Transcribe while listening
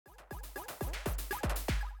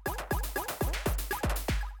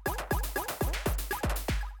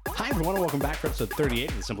Hi, everyone, and welcome back to episode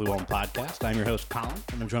 38 of the Simply Wellness Podcast. I'm your host, Colin,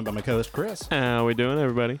 and I'm joined by my co-host, Chris. How we doing,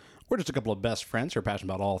 everybody? We're just a couple of best friends who are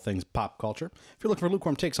passionate about all things pop culture. If you're looking for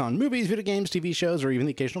lukewarm takes on movies, video games, TV shows, or even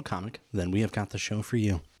the occasional comic, then we have got the show for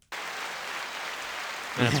you.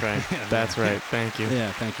 That's right. That's right. Thank you.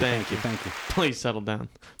 Yeah, thank you. Please settle down.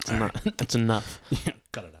 It's enough. Yeah,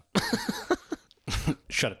 cut it out.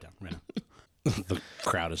 Shut it down right now. The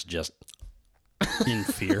crowd is just in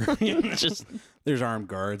fear. Just there's armed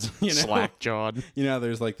guards. slack-jawed. You know,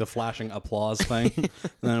 there's like the flashing applause thing. And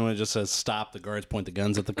then when it just says stop, the guards point the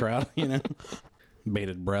guns at the crowd,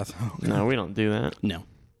 Bated breath. Oh, No, we don't do that. no.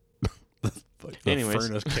 The Anyways.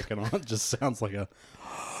 furnace kicking on. It just sounds like it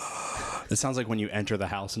sounds like when you enter the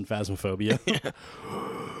house in Phasmophobia.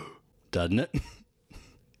 Doesn't it?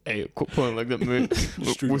 Hey, quit playing like that, man.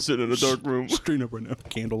 We're sitting in a dark room. Straight up right now.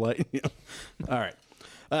 Candlelight. Yeah. All right.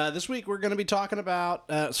 This week we're going to be talking about,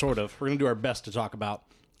 we're going to do our best to talk about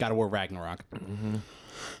God of War Ragnarok. Mm-hmm.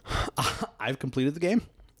 I've completed the game,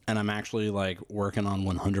 and I'm actually working on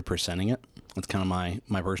 100%ing it. That's kind of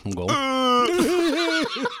my personal goal.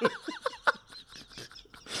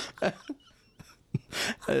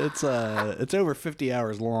 It's over 50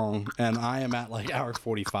 hours long, and I am at hour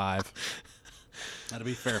 45. Now, to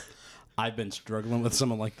be fair, I've been struggling with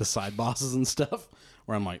some of the side bosses and stuff,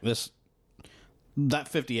 where I'm like,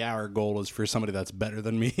 that 50-hour goal is for somebody that's better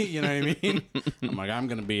than me, you know what I mean? I'm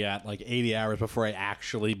going to be at 80 hours before I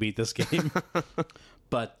actually beat this game.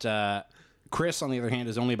 But Chris, on the other hand,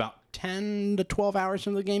 is only about 10 to 12 hours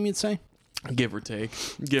into the game, you'd say? Give or take.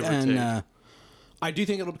 Give or take. I do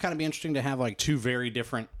think it'll kind of be interesting to have two very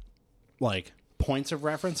different points of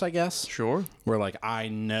reference, I guess. Sure. Where I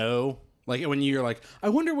know, when you're I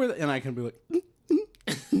wonder where, and I can be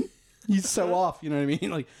he's so off, you know what I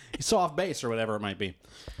mean? He's so off base or whatever it might be,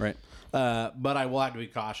 right? But I will have to be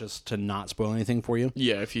cautious to not spoil anything for you.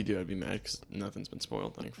 Yeah, if you do, I'd be mad because nothing's been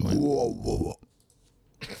spoiled, thankfully. Whoa.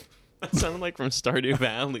 That sounded like from Stardew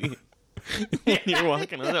Valley. You're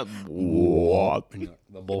walking on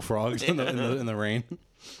the bullfrogs in the rain.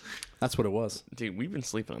 That's what it was. Dude, we've been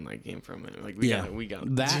sleeping on that game for a minute. We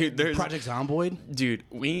got that. Dude, Project Zomboid. Dude,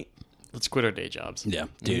 let's quit our day jobs. Yeah,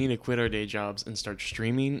 dude. We need to quit our day jobs and start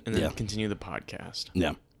streaming and then continue the podcast.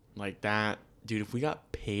 Yeah. Like that. Dude, if we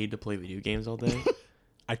got paid to play video games all day,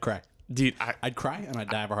 I'd cry. Dude, I'd cry and I'd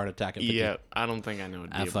die of a heart attack at 50. Yeah, I don't think I know.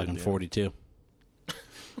 At fucking 42.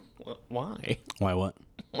 Why? Why what?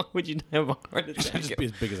 Why would you have a heart attack? I'd just be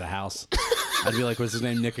as big as a house. I'd be what's his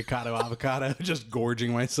name? Nikocado Avocado. Just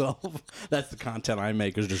gorging myself. That's the content I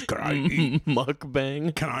make is just, can I eat?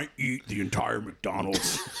 Mukbang. Can I eat the entire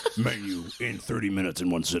McDonald's menu in 30 minutes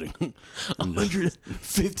in one sitting?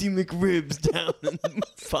 150 McRibs down in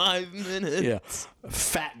 5 minutes. Yeah. A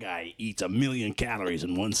fat guy eats 1,000,000 calories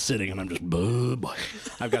in one sitting, and I'm just, boy.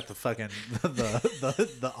 I've got the fucking,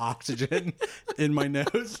 the oxygen in my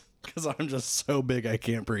nose because I'm just so big I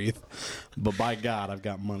can't breathe. But by God, I've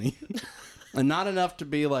got money. And not enough to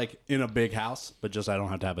be in a big house, but just I don't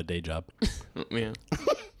have to have a day job. Yeah.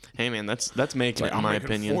 Hey man, that's making it in my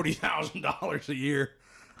opinion. $40,000 a year.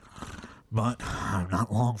 But I'm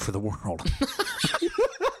not long for the world.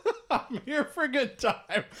 I'm here for a good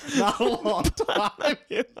time, not a long time.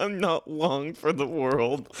 I'm not long for the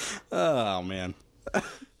world. Oh man.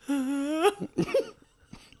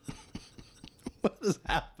 What is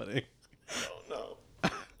happening? Oh no.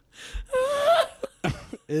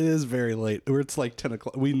 It is very late. It's 10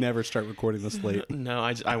 o'clock. We never start recording this late. No,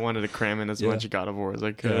 I wanted to cram in as much God of War as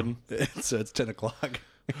I could. Yeah. So it's 10 o'clock.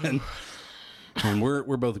 And we're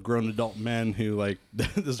both grown adult men who,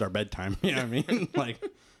 this is our bedtime. You know what I mean?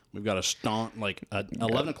 We've got a staunch,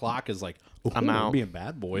 11 o'clock is I'm out. We're being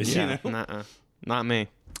bad boys. Yeah, you know? Not me.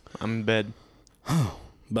 I'm in bed.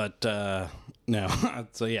 But, no.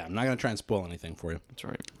 So, yeah, I'm not going to try and spoil anything for you. That's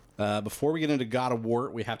right. Before we get into God of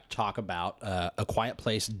War, we have to talk about A Quiet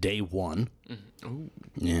Place Day 1. Mm-hmm. Ooh.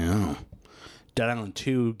 Yeah. Dead Island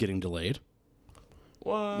 2 getting delayed.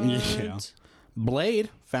 What? Yeah. Blade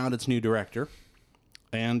found its new director,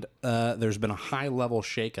 and there's been a high-level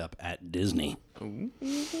shakeup at Disney. Ooh.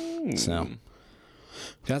 So,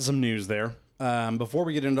 got some news there. Before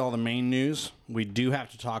we get into all the main news, we do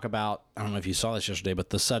have to talk about, I don't know if you saw this yesterday,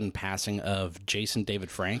 but the sudden passing of Jason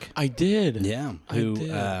David Frank. I did. Yeah.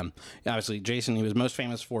 Obviously, Jason, he was most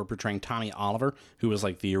famous for portraying Tommy Oliver, who was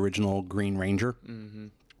the original Green Ranger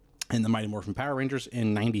in the Mighty Morphin Power Rangers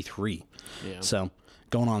in 93. Yeah. So,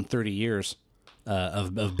 going on 30 years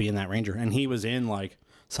of being that Ranger. And he was in,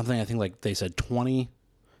 something, I think, they said 20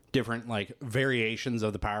 different, variations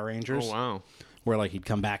of the Power Rangers. Oh, wow. Where he'd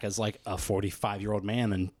come back as a 45-year-old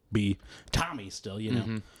man and be Tommy still, you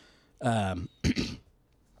know.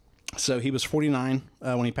 So he was 49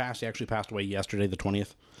 when he passed. He actually passed away yesterday, the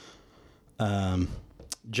 20th.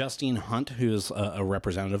 Justine Hunt, who is a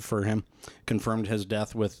representative for him, confirmed his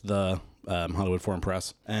death with the Hollywood Foreign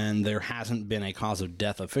Press. And there hasn't been a cause of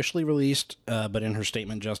death officially released, but in her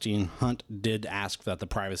statement, Justine Hunt did ask that the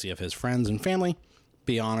privacy of his friends and family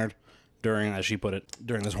be honored during, as she put it,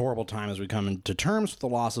 during this horrible time as we come into terms with the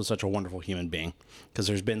loss of such a wonderful human being. Because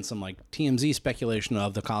there's been some like TMZ speculation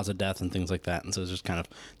of the cause of death and things like that. And so it's just kind of,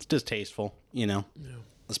 it's distasteful, you know,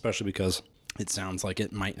 especially because it sounds like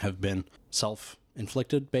it might have been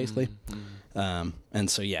self-inflicted, basically. And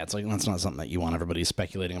so, yeah, it's like, that's not something that you want everybody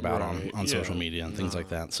speculating about on social media and things like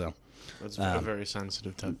that. So that's a very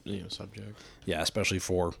sensitive type, subject. Yeah, especially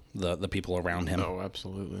for the people around him. Oh,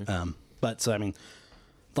 absolutely. But so, I mean,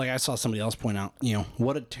 like I saw somebody else point out,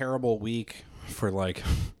 what a terrible week for like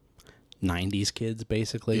 90s kids,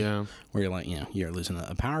 basically. Yeah. Where you're like, you're losing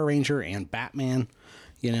a Power Ranger and Batman,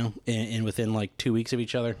 and within like 2 weeks of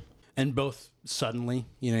each other, and both suddenly,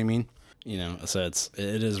 you know what I mean? So it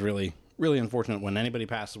is really, really unfortunate when anybody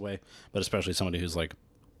passes away, but especially somebody who's like,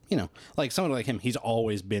 like somebody like him, he's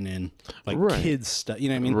always been in like kids stuff, you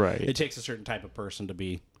know what I mean? Right. It takes a certain type of person to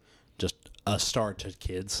be just a star to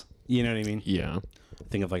kids, you know what I mean? Yeah.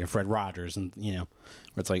 Think of like a Fred Rogers, and where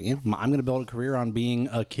it's like, I'm going to build a career on being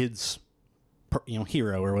a kid's,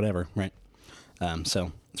 hero or whatever, right?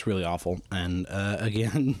 So it's really awful, and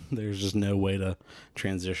again, there's just no way to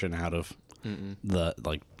transition out of the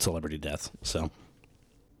like celebrity death. So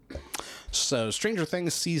Stranger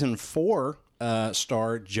Things season 4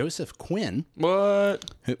 star Joseph Quinn. What?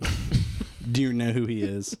 Do you know who he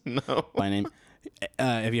is? No. By name?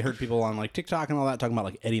 Have you heard people on like TikTok and all that talking about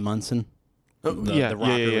like Eddie Munson? The rocker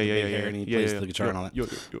with the big hair, and he plays the guitar and all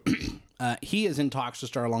that. He is in talks to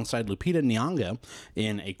star alongside Lupita Nyong'o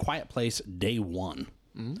in A Quiet Place Day 1.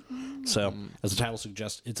 So, as the title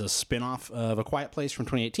suggests, it's a spin-off of A Quiet Place from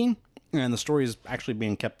 2018, and the story is actually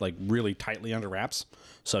being kept like really tightly under wraps.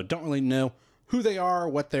 So, don't really know who they are,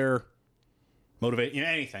 what they're motivating,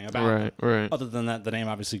 anything about them. Right. Other than that, the name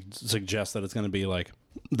obviously suggests that it's going to be like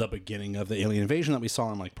the beginning of the alien invasion that we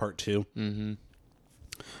saw in like part 2.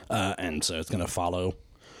 And so it's going to follow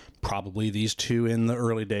probably these two in the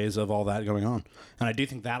early days of all that going on. And I do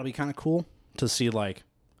think that'll be kind of cool to see like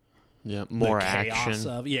more the chaos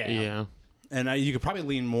action. Of, And you could probably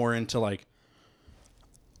lean more into like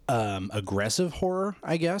aggressive horror,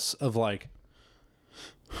 I guess, of like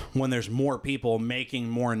when there's more people making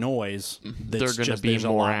more noise, they're going to be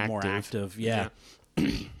more active. Yeah.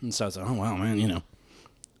 And so it's like, oh wow, man,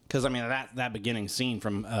 because I mean that beginning scene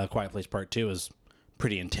from Quiet Place Part 2 is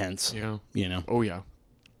pretty intense. Yeah. Oh yeah.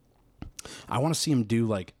 I want to see him do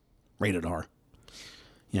like rated R.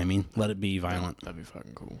 You know what I mean? Let it be violent. That'd be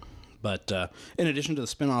fucking cool. But in addition to the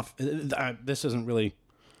spinoff, this isn't really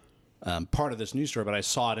part of this news story, but I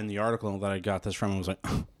saw it in the article that I got this from and was like,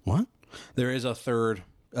 what? There is a third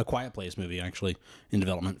A Quiet Place movie actually in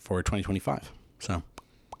development for 2025. So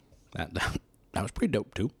that was pretty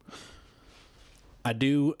dope too.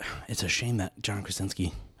 It's a shame that John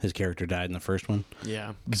Krasinski, his character, died in the first one.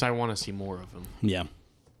 Yeah, because I want to see more of him. Yeah.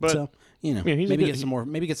 But, so, maybe get some more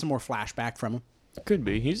flashback from him. Could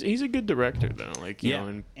be. He's a good director though. Like,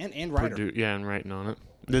 and writer. And writing on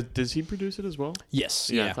it. Does he produce it as well? Yes.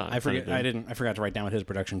 Yeah. I forgot to write down what his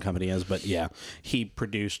production company is, but yeah, he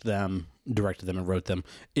produced them, directed them, and wrote them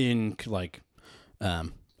in like a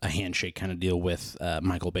handshake kind of deal with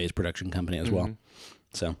Michael Bay's production company as well.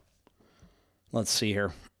 So let's see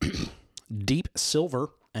here. Deep Silver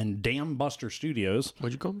and Dam Buster Studios.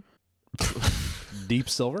 What'd you call me? Deep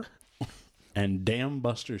Silver and Dam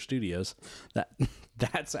Buster Studios.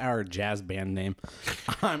 That's our jazz band name.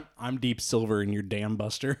 I'm Deep Silver and you're Dam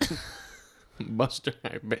Buster. Buster,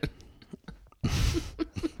 I've been.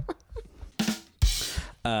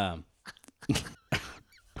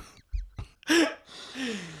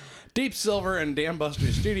 Deep Silver and Dam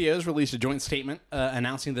Buster Studios released a joint statement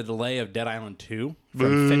announcing the delay of Dead Island 2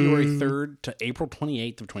 from February 3rd to April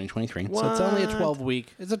 28th of 2023. What? So it's only a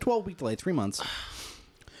 12-week delay, 3 months.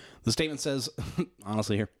 The statement says,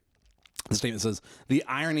 honestly here, the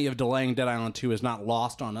irony of delaying Dead Island 2 is not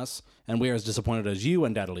lost on us, and we are as disappointed as you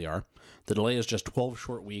undoubtedly are. The delay is just 12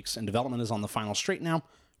 short weeks, and development is on the final straight now.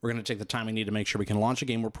 We're going to take the time we need to make sure we can launch a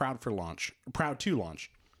game we're proud to launch.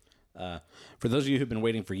 For those of you who've been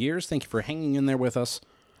waiting for years, thank you for hanging in there with us.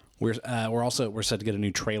 We're set to get a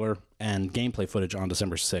new trailer and gameplay footage on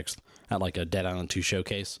December 6th at like a Dead Island 2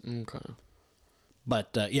 showcase. Okay.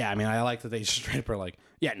 But yeah, I mean, I like that they straight up are like,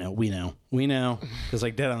 yeah, no, we know, because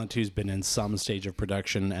like Dead Island 2's been in some stage of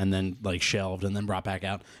production and then like shelved and then brought back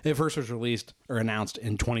out. It first was released or announced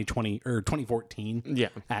in 2020 or 2014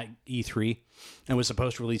 at E3 and was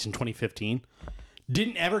supposed to release in 2015.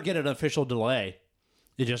 Didn't ever get an official delay.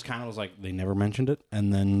 It just kind of was like they never mentioned it,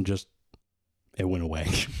 and then just it went away.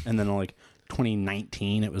 And then like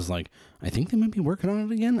 2019, it was like, I think they might be working on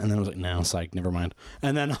it again. And then I was like, no, psych, never mind.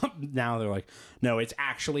 And then now they're like, no, it's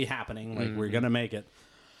actually happening. Like, we're going to make it.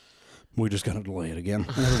 We just got to delay it again.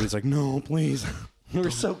 And everybody's like, no, please.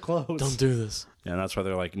 We're so close. Don't do this. Yeah, and that's why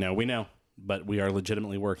they're like, no, we know, but we are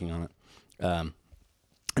legitimately working on it.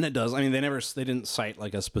 And it does. I mean, they didn't cite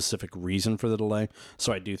like a specific reason for the delay.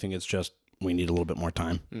 So I do think it's just, we need a little bit more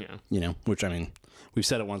time. Yeah. You know, which I mean, we've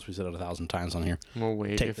said it once, we've said it 1,000 times on here. We'll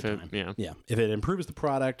wait. Take the time. Yeah. If it improves the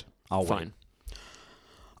product, I'll wait.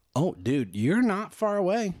 Oh, dude, you're not far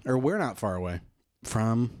away, or we're not far away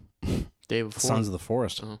from Day before. Sons of the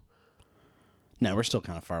Forest. No, we're still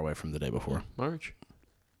kind of far away from the day before. March.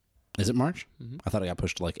 Is it March? I thought it got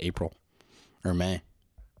pushed to like April or May.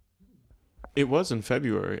 It was in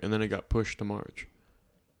February, and then it got pushed to March.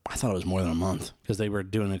 I thought it was more than a month because they were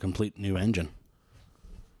doing a complete new engine.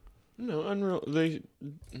 No, Unreal.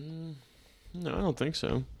 No, I don't think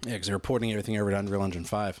so. Yeah, because they're porting everything over to Unreal Engine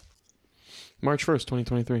 5. March 1st,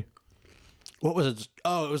 2023. What was it?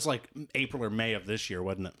 Oh, it was like April or May of this year,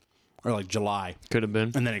 wasn't it? Or like July. Could have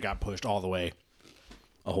been. And then it got pushed all the way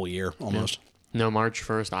a whole year almost. Yeah. No, March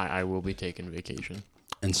 1st, I will be taking vacation.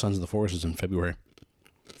 And Sons of the Forest is in February.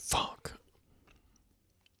 Fuck.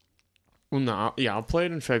 Well, no, yeah, I'll play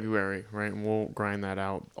it in February, right? And we'll grind that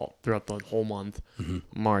out throughout the whole month.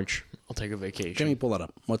 March, I'll take a vacation. Let me pull that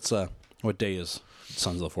up. What day is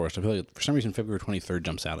Sons of the Forest? I feel like for some reason February 23rd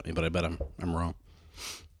jumps out at me, but I bet I'm wrong.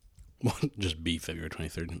 Just be February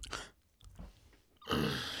 23rd.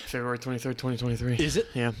 February 23rd, 2023. Is it?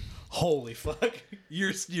 Yeah. Holy fuck!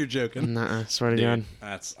 You're joking. Nah, swear to God.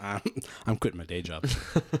 That's I'm quitting my day job.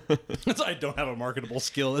 I don't have a marketable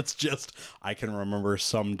skill. It's just I can remember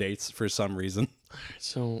some dates for some reason.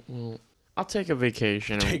 So, well, I'll take a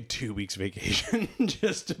vacation. Take 2 weeks vacation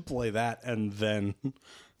just to play that, and then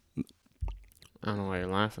I don't know why you're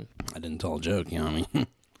laughing. I didn't tell a joke. You know what I mean?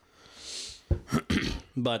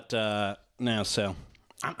 But no, so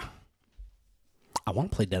I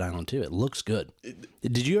want to play Dead Island 2. It looks good.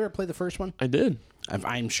 Did you ever play the first one? I did.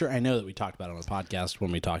 I'm sure I know that we talked about it on the podcast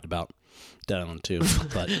when we talked about Dead Island 2.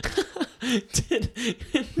 But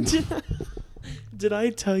did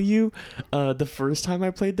I tell you the first time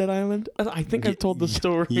I played Dead Island? I think I told the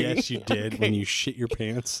story. Yes, you did. Okay. When you shit your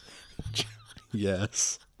pants.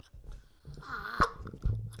 Yes.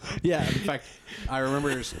 Yeah, in fact, I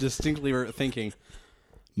remember distinctly thinking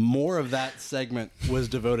more of that segment was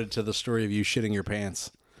devoted to the story of you shitting your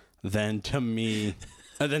pants than to me,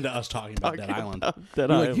 than to us talking about Dead Island.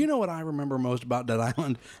 Like, you know what I remember most about Dead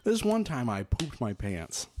Island? This one time I pooped my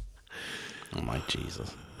pants. Oh my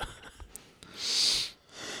Jesus.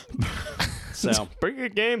 So pretty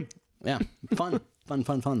good game. Yeah, fun. A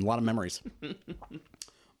lot of memories.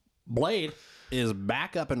 Blade is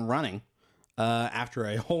back up and running after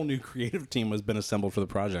a whole new creative team has been assembled for the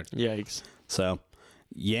project. Yikes. So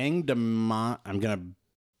I'm gonna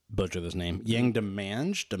butcher this name. Yang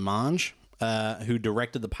Demange, who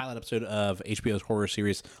directed the pilot episode of HBO's horror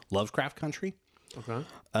series Lovecraft Country,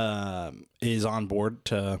 is on board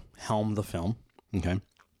to helm the film. Okay.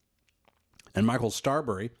 And Michael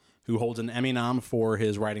Starbury, who holds an Emmy nom for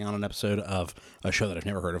his writing on an episode of a show that I've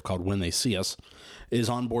never heard of called When They See Us, is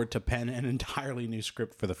on board to pen an entirely new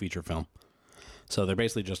script for the feature film. So they're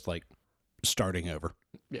basically just like starting over.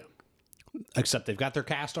 Yeah. Except they've got their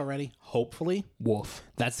cast already, hopefully. Woof.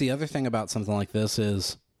 That's the other thing about something like this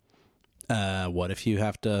is, what if you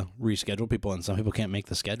have to reschedule people and some people can't make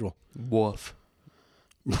the schedule? Woof.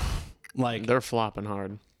 Like they're flopping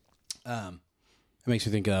hard. It makes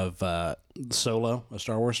me think of Solo, a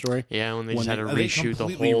Star Wars story. Yeah, when they just had to reshoot the whole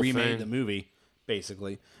thing. They completely remade the movie,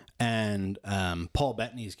 basically. And Paul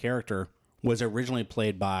Bettany's character was originally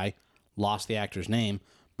played by, lost the actor's name,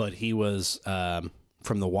 but he was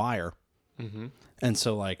from The Wire. Mm-hmm. And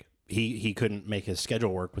so, like, he couldn't make his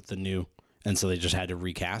schedule work with the new, and so they just had to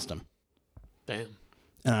recast him. Damn.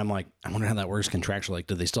 And I'm like, I wonder how that works contractually. Like,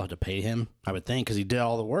 do they still have to pay him? I would think, because he did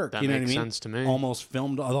all the work. That you know makes what I mean? sense to me. Almost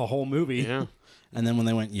filmed the whole movie. Yeah. And then when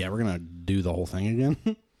they went, yeah, we're going to do the whole thing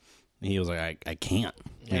again, he was like, I can't.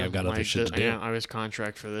 Like, I've got other shit to do. Yeah, I was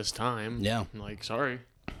contract for this time. Yeah. I'm like, sorry.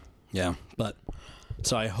 Yeah, but,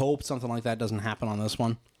 so I hope something like that doesn't happen on this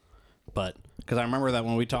one. But, because I remember that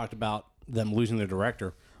when we talked about them losing their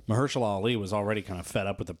director, Mahershala Ali was already kind of fed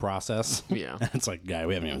up with the process. Yeah. And it's like, guy,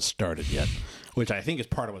 we haven't even started yet, which I think is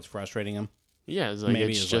part of what's frustrating him. Yeah, it's like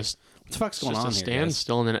Maybe it's it's just like, what the fuck's going on a here, guys?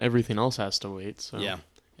 standstill, and then everything else has to wait. So Yeah.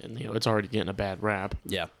 and it's already getting a bad rap.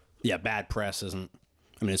 Yeah. Yeah, bad press isn't...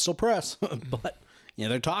 I mean, it's still press, but,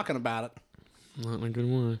 they're talking about it. Not in a good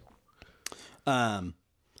way.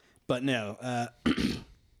 But no,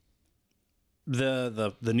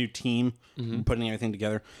 the new team putting everything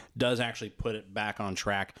together does actually put it back on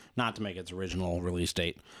track, not to make its original release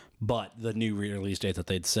date, but the new release date that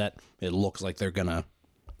they'd set, it looks like they're going to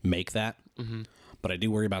make that. Mm-hmm. But I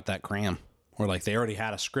do worry about that cram, where like they already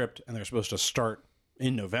had a script and they're supposed to start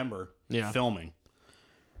in November filming.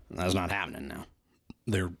 And that's not happening now.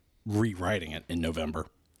 They're rewriting it in November.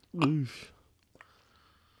 Oof.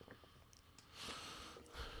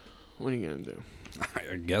 What are you going to do?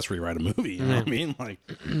 I guess rewrite a movie. You know what I mean? Like,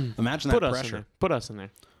 imagine that pressure. Put us in there.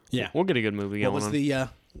 Yeah. We'll get a good movie going. What was the,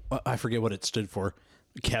 I forget what it stood for.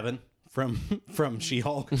 Kevin from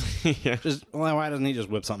She-Hulk. Yeah. Just, well, why doesn't he just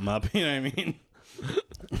whip something up? You know what I mean?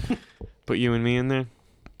 Put you and me in there.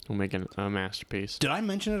 We'll make a masterpiece. Did I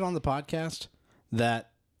mention it on the podcast that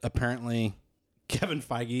apparently Kevin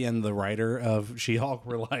Feige and the writer of She-Hulk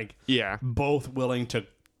were like, both willing to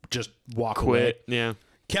just walk away? Yeah.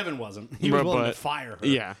 Kevin wasn't. He was willing to fire her.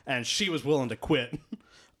 Yeah. And she was willing to quit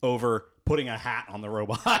over putting a hat on the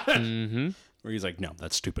robot. Mm-hmm. Where he's like, no,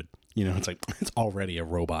 that's stupid. It's like, it's already a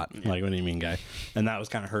robot. Yeah. Like, what do you mean, guy? And that was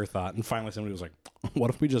kind of her thought. And finally somebody was like, what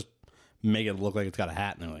if we just make it look like it's got a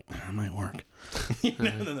hat? And they're like, that might work. And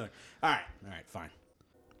then they're like, all right, fine.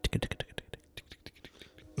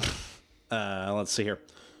 Let's see here.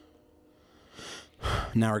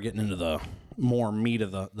 Now we're getting into the more meat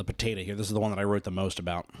of the potato here. This is the one that I wrote the most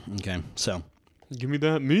about. Okay, so give me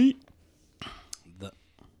that meat.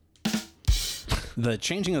 The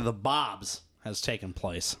changing of the bobs has taken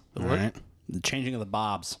place. All right, the changing of the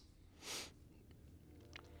bobs.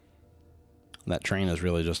 That train is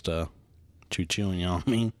really just choo-chooing, you know what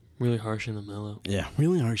I mean? Really harsh and mellow. Yeah,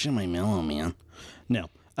 really harsh in my mellow, man. No,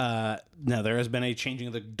 there has been a changing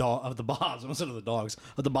of the bobs. Instead of the dogs,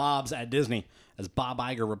 of the bobs at Disney, as Bob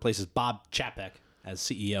Iger replaces Bob Chapek as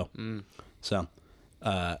CEO. So,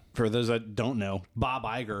 for those that don't know, Bob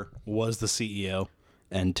Iger was the CEO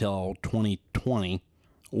until 2020,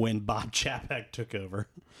 when Bob Chapek took over.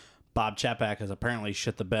 Bob Chapek has apparently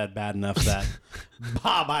shit the bed bad enough that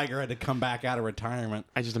Bob Iger had to come back out of retirement.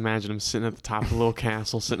 I just imagine him sitting at the top of a little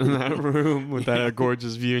castle, sitting in that room with that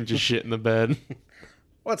gorgeous view and just shit in the bed.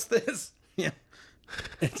 What's this? Yeah.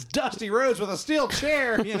 It's Dusty Rhodes with a steel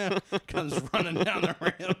chair, comes running down the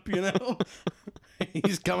ramp,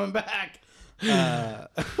 He's coming back. But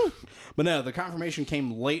no, the confirmation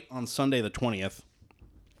came late on Sunday the 20th.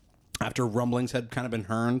 After rumblings had kind of been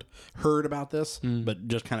heard about this, but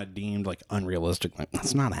just kind of deemed like unrealistic. Like,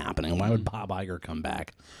 that's not happening. Why would Bob Iger come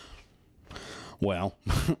back? Well,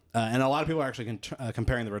 and a lot of people are actually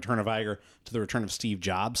comparing the return of Iger to the return of Steve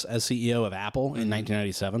Jobs as CEO of Apple in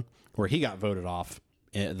 1997, where he got voted off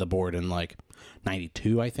the board in like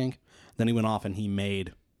 92, I think. Then he went off and he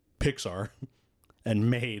made Pixar and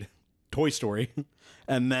made Toy Story,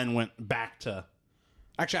 and then went back to...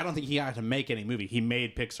 Actually, I don't think he had to make any movie. He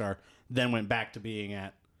made Pixar, then went back to being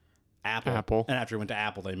at Apple. And after he went to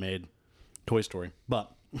Apple, they made Toy Story.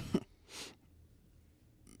 But,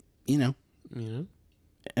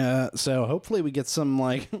 so hopefully we get some,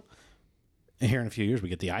 like, here in a few years, we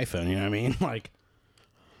get the iPhone, you know what I mean? Like,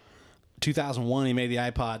 2001, he made the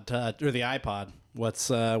iPod Touch, or the iPod.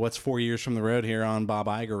 What's 4 years from the road here on Bob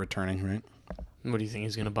Iger returning, right? What do you think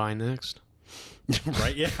he's going to buy next?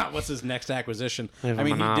 Right, yeah. What's his next acquisition?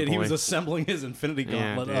 He was assembling his infinity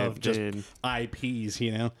gauntlet of just IPs,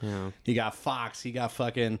 Yeah. He got Fox, he got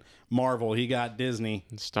fucking Marvel, he got Disney.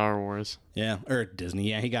 And Star Wars. Yeah, or Disney,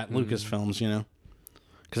 yeah. He got Lucasfilms,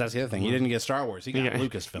 Because that's the other thing. He didn't get Star Wars. He got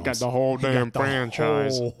Lucasfilms. Got the whole damn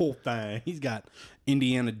franchise. The whole thing. He's got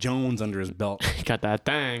Indiana Jones under his belt. He got that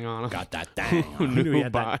thing on him. Got that thing on him. Who knew he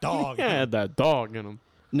had that dog? He had that dog in him.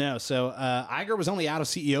 No, so Iger was only out of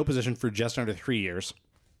CEO position for just under 3 years.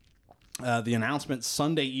 The announcement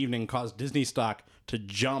Sunday evening caused Disney stock to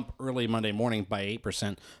jump early Monday morning by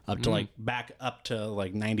 8% up to back up to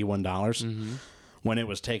like $91 when it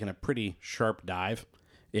was taking a pretty sharp dive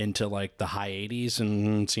into like the high 80s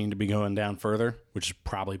and seemed to be going down further, which is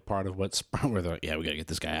probably part of what's where they're like, yeah, we got to get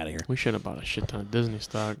this guy out of here. We should have bought a shit ton of Disney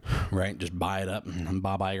stock. Right, just buy it up, and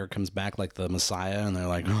Bob Iger comes back like the Messiah, and they're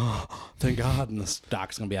like, oh, thank God, and the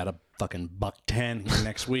stock's going to be at a fucking $1.10 here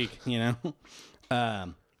next week, I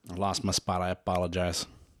lost my spot, I apologize.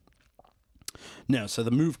 No, so the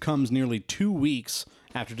move comes nearly 2 weeks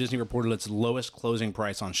after Disney reported its lowest closing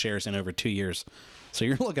price on shares in over 2 years. So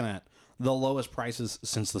you're looking at the lowest prices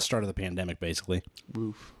since the start of the pandemic, basically.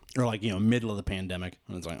 Oof. Or like, middle of the pandemic.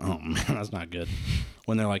 And it's like, oh man, that's not good.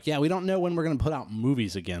 When they're like, yeah, we don't know when we're going to put out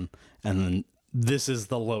movies again. And then this is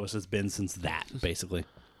the lowest it's been since that, basically.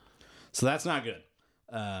 So that's not good.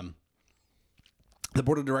 The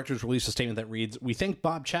board of directors released a statement that reads, "We thank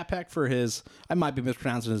Bob Chapek for his," I might be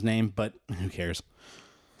mispronouncing his name, but who cares?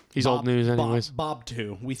 He's old news anyways. Bob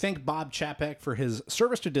too. We thank Bob Chapek for his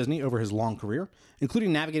service to Disney over his long career,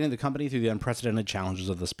 including navigating the company through the unprecedented challenges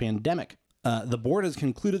of this pandemic. The board has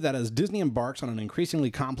concluded that as Disney embarks on an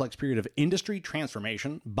increasingly complex period of industry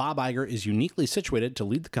transformation, Bob Iger is uniquely situated to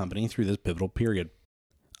lead the company through this pivotal period.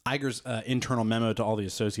 Iger's internal memo to all the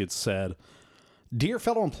associates said, "Dear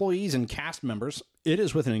fellow employees and cast members, it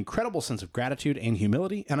is with an incredible sense of gratitude and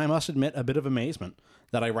humility, and I must admit a bit of amazement,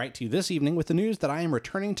 that I write to you this evening with the news that I am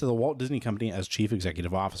returning to the Walt Disney Company as Chief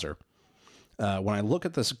Executive Officer. When I look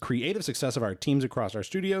at the creative success of our teams across our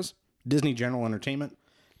studios, Disney General Entertainment,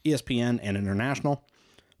 ESPN, and International,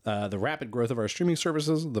 the rapid growth of our streaming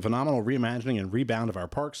services, the phenomenal reimagining and rebound of our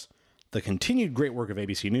parks, the continued great work of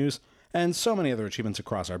ABC News, and so many other achievements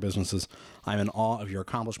across our businesses, I am in awe of your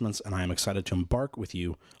accomplishments, and I am excited to embark with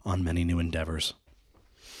you on many new endeavors."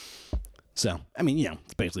 So, I mean,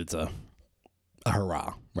 basically it's a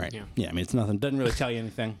hurrah, right? Yeah, I mean, it's nothing, doesn't really tell you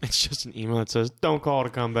anything. It's just an email that says, "Don't call to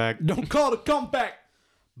come back." Don't call to come back.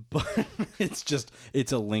 But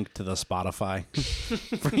it's a link to the Spotify.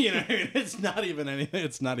 It's not even anything.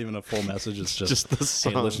 It's not even a full message. It's just the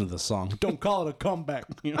song. Hey, listen to the song. Don't call it a comeback.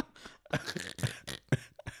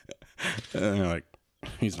 And they're like,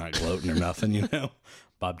 he's not gloating or nothing,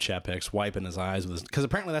 Bob Chapek's wiping his eyes with because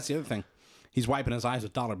apparently that's the other thing. He's wiping his eyes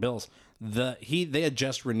with dollar bills. They had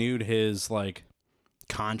just renewed his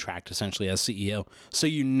contract essentially as CEO, so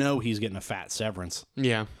he's getting a fat severance.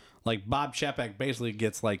 Yeah. Like Bob Chapek basically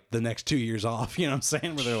gets the next 2 years off. You know what I'm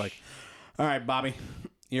saying? Where they're like, "All right, Bobby,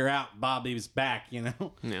 you're out. Bobby's back." Yeah.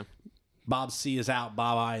 Bob C is out.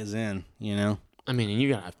 Bob I is in. I mean, and you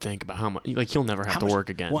gotta think about how much. He'll never have to work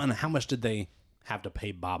again. Well, and how much did they have to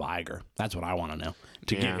pay Bob Iger? That's what I want to know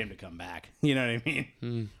to get him to come back. You know what I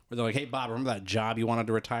mean? Where they're like, "Hey, Bob, remember that job you wanted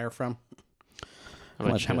to retire from? How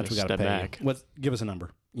much we got to pay back? Give us a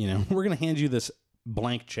number. We're gonna hand you this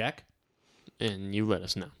blank check, and you let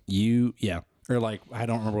us know." Or I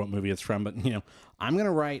don't remember what movie it's from, but I'm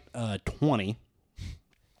gonna write 20,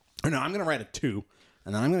 or no, I'm gonna write a 2,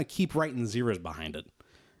 and then I'm gonna keep writing zeros behind it.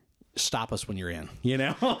 Stop us when you're in.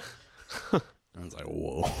 I was like,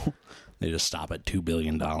 whoa. They just stop at $2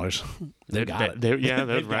 billion. They got it.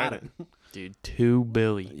 They'd write it. Dude, $2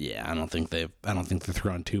 billion. Yeah, I don't think they're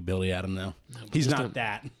throwing $2 billion at him though. No, he's not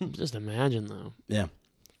that. Just imagine though. Yeah.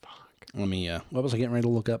 Fuck. Let me. What was I getting ready to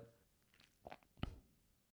look up?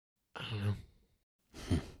 I don't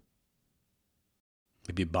know.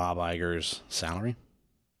 Maybe Bob Iger's salary.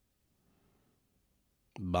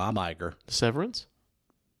 Bob Iger. Severance?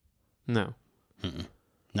 No. No,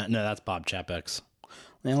 that's Bob Chapek's.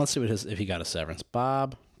 Man, let's see if he got a severance.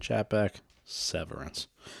 Bob Chapek severance.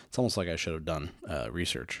 It's almost like I should have done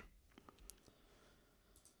research.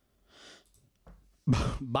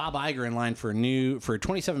 Bob Iger in line for a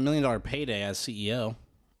 $27 million payday as CEO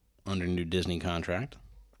under new Disney contract.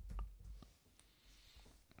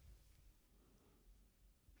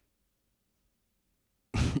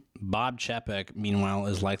 Bob Chapek, meanwhile,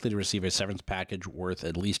 is likely to receive a severance package worth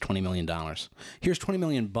at least $20 million. Here's $20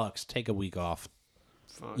 million. Take a week off.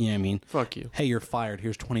 Fuck. You know what I mean? Fuck you. Hey, you're fired.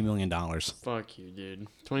 Here's $20 million. Fuck you, dude.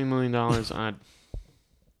 $20 million,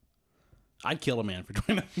 I'd kill a man for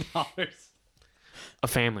 $20 million. A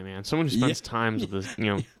family man. Someone who spends time with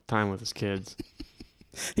his, time with his kids.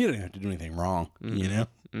 He doesn't have to do anything wrong,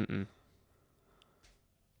 Mm-mm.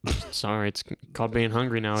 Sorry, it's called being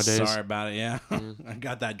hungry nowadays. Sorry about it, yeah. I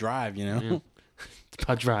got that drive, Yeah. It's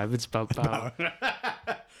about drive. It's about power.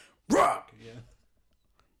 Rock! Yeah.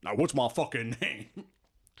 Now, what's my fucking name?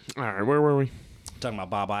 All right, where were we? Talking about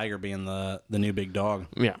Bob Iger being the new big dog.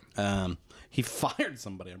 Yeah. He fired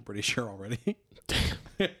somebody, I'm pretty sure, already.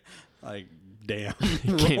 Damn.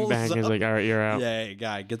 He came back and was like, all right, you're out. Yeah, hey,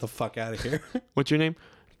 guy, get the fuck out of here. What's your name?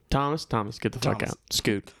 Thomas? Thomas, get the fuck out.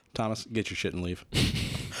 Scoot. Thomas, get your shit and leave.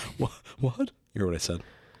 What? You heard what I said.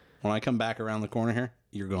 When I come back around the corner here,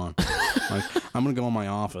 you're gone. I'm going to go in my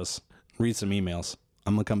office, read some emails.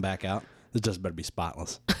 I'm going to come back out. This just better be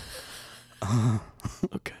spotless.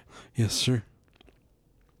 Okay. Yes, sir.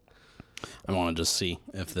 I want to just see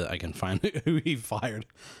if I can find who he fired.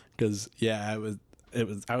 Because, I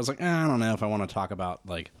was like, I don't know if I want to talk about,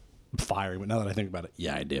 firing. But now that I think about it,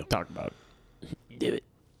 yeah, I do. Talk about it. Do it.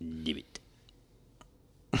 Do it.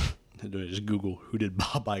 Just Google who did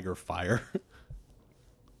Bob Iger fire.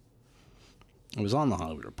 It was on the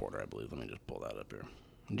Hollywood Reporter, I believe. Let me just pull that up here.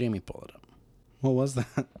 Jamie, pull it up. What was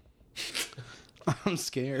that? I'm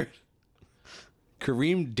scared.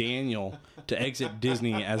 Kareem Daniel to exit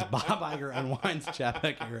Disney as Bob Iger unwinds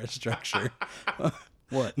Chapek era structure.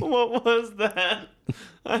 What? What was that?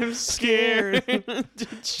 I'm scared.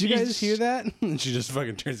 Did you guys hear that? And she just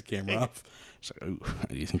fucking turns the camera off. She's like, "Ooh,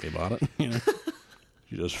 do you think they bought it?" You know?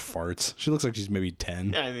 She just farts. She looks like she's maybe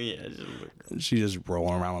 10. I mean, yeah. She's just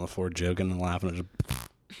rolling around on the floor, joking and laughing. And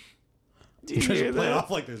Do you tries hear to play that?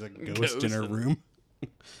 off like there's a ghost in her room.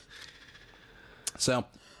 So,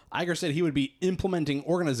 Iger said he would be implementing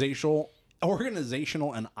organizational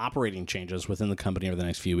and operating changes within the company over the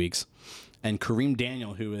next few weeks. And Kareem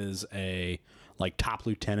Daniel, who is a top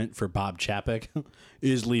lieutenant for Bob Chapek,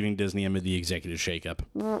 is leaving Disney amid the executive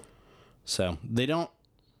shakeup. So they don't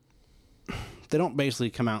basically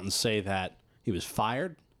come out and say that he was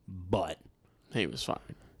fired, but He was fired.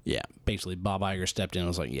 yeah, basically Bob Iger stepped in and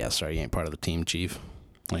was like, "Yeah, sorry, you ain't part of the team, chief.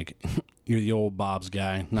 Like, you're the old Bob's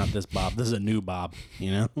guy, not this Bob. This is a new Bob,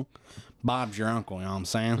 you know? Bob's your uncle, you know what I'm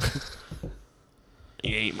saying?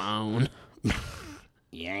 You ain't my own.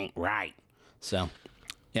 You ain't right." So,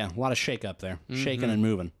 yeah, a lot of shake up there. Shaking and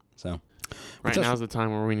moving. So, Right now's the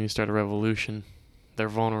time where we need to start a revolution. They're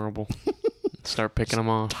vulnerable. Start picking them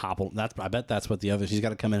off. topple. I bet that's what the others. He's got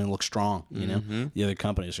to come in and look strong. You know, the other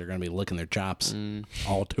companies are going to be licking their chops.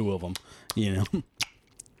 All two of them. You know,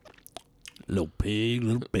 little pig.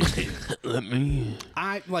 Let me.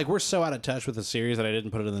 We're so out of touch with the series that I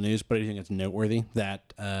didn't put it in the news, but I think it's noteworthy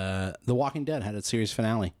that The Walking Dead had its series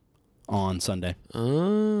finale on Sunday.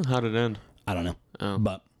 How'd it end? I don't know,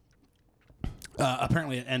 but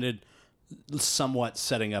apparently it ended somewhat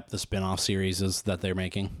setting up the spin-off series that they're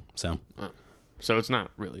making. So. So it's not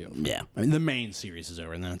really over. Yeah. I mean, the main series is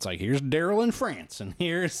over, and then it's like, here's Daryl in France, and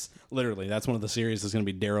here's... Literally, that's one of the series that's going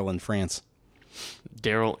to be Daryl in France.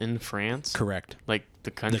 Daryl in France? Correct. Like the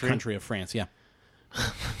country? The country of France, yeah.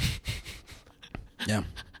 Yeah.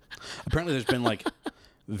 Apparently there's been,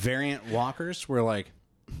 variant walkers where,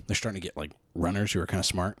 they're starting to get, runners who are kind of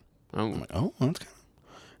smart. Oh. I'm like, oh, that's kind of...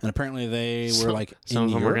 And apparently they were, Some in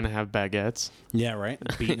of them Europe. are going to have baguettes. Yeah, right?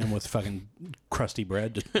 Beating them with fucking crusty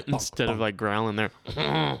bread. Just Instead of, growling there. Instead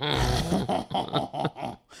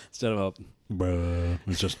of a bruh,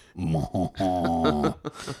 it's just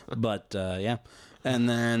but yeah. And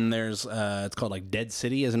then there's it's called Dead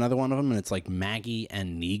City is another one of them, and it's Maggie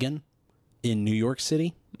and Negan in New York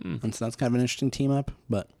City. And so that's kind of an interesting team up,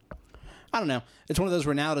 but I don't know. It's one of those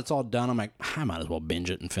where now that it's all done, I'm like, I might as well binge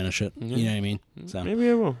it and finish it. You know what I mean? So Maybe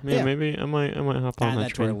I will. Yeah, Yeah. maybe I might hop on add that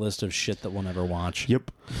that to our train. list of shit that we'll never watch. Yep.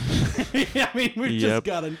 I mean, we've just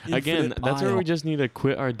got an infinite Again, that's where pile we just need to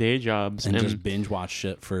quit our day jobs and just binge watch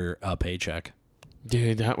shit for a paycheck.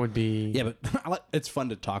 dude, that would be. Yeah, but it's fun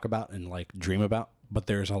to talk about and dream about. But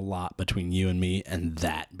there's a lot between you and me and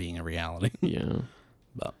that being a reality. Yeah.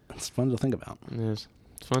 But it's fun to think about. It is.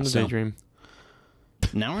 It's fun to So- daydream.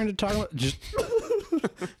 Now we're going to talk about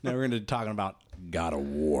now we're going to talking about God of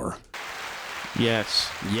War. Yes.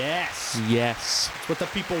 Yes, Yes. that's what the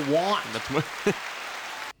people want. That's what.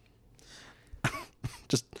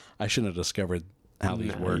 I shouldn't have discovered how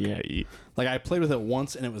these work. Yeah. I played with it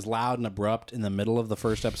once and it was loud and abrupt in the middle of the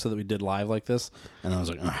first episode that we did live like this, and I was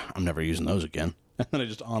like, I'm never using those again. And then I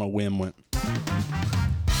just on a whim went,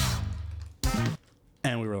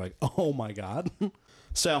 and we were like, oh my god.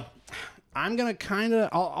 So I'm gonna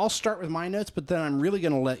I'll start with my notes, but then I'm really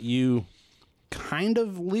gonna let you kind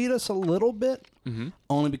of lead us a little bit,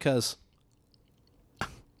 only because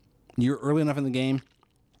you're early enough in the game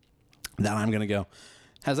that I'm gonna go,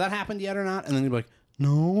 has that happened yet or not? And then you'll be like,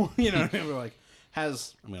 no. You know what I mean? We're like, I'm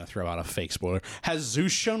going to throw out a fake spoiler. Has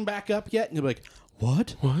Zeus shown back up yet? And you'll be like,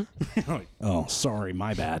 what? What? I'm like, oh, sorry,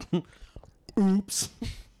 my bad. Oops.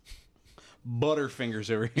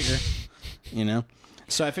 Butterfingers over here. You know?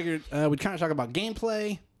 So I figured we'd kind of talk about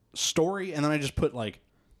gameplay, story, and then I just put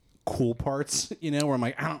cool parts, where I'm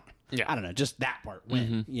like, I don't know, just that part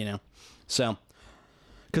win, So,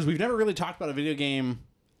 because we've never really talked about a video game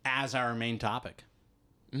as our main topic.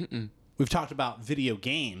 We've talked about video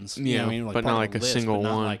games, you know what I mean? But part not of the a list, single but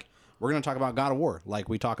not one. We're going to talk about God of War, like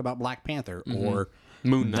we talk about Black Panther or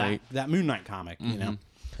Moon Knight. that Moon Knight comic, you know?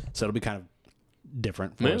 So it'll be kind of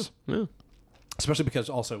different for us. Yeah. Especially because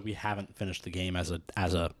also we haven't finished the game as a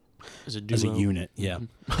As a duo. unit. Yeah.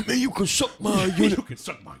 Man, you can suck my unit. You can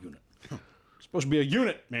suck my unit. It's supposed to be a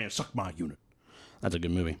unit, man. Suck my unit. That's a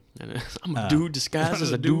good movie. I'm a dude disguised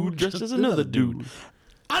as a dude, just as another dude.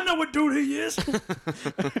 I know what dude he is.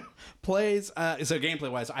 Plays so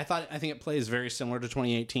gameplay wise, I think it plays very similar to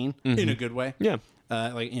 2018 in a good way. Yeah.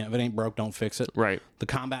 Like, if it ain't broke, don't fix it. Right. The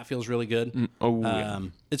combat feels really good.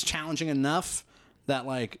 It's challenging enough that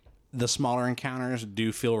like the smaller encounters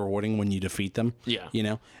do feel rewarding when you defeat them. Yeah.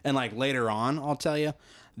 And like later on, I'll tell you,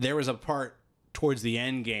 there was a part towards the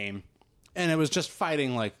end game, and it was just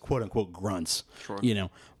fighting like quote unquote grunts. Sure.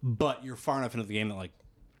 But you're far enough into the game that like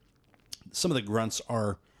some of the grunts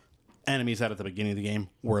are enemies out at the beginning of the game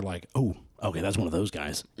where like, oh, okay, that's one of those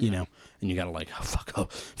guys, and you gotta like, oh,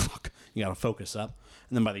 fuck, you gotta focus up,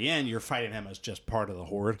 and then by the end you're fighting him as just part of the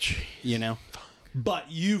horde. Jeez. But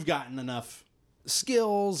you've gotten enough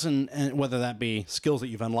skills, and whether that be skills that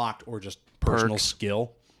you've unlocked or just personal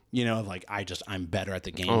skill, of like I'm better at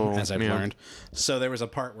the game as I've learned. So there was a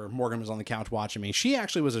part where Morgan was on the couch watching me. She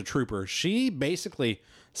actually was a trooper. She basically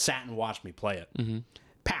sat and watched me play it.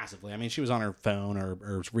 Passively. I mean, she was on her phone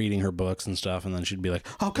or reading her books and stuff, and then she'd be like,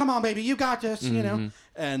 "Oh, come on, baby, you got this,"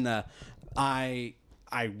 And I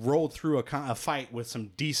rolled through a fight with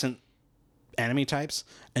some decent enemy types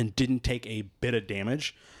and didn't take a bit of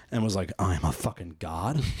damage, and was like, "I'm a fucking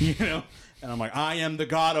god," And I'm like, "I am the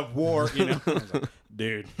god of war," I was like,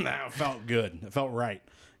 dude, that felt good. It felt right.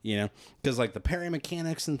 Because like the parry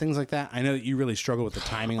mechanics and things like that, I know that you really struggle with the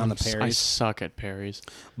timing on the parries. I suck at parries.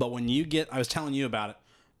 But when you I was telling you about it.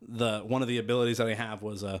 One of the abilities that I have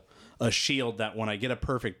was a shield that when I get a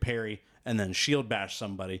perfect parry and then shield bash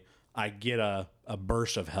somebody, I get a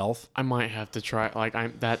burst of health. I might have to try. Like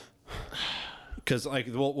because like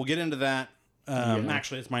we'll get into that.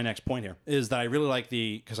 Actually, it's my next point here is that I really like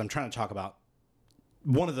because I'm trying to talk about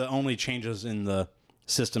one of the only changes in the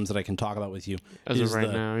systems that I can talk about with you as of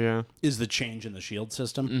right now. Yeah, is the change in the shield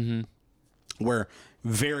system. Where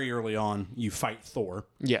very early on you fight Thor.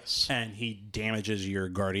 Yes. And he damages your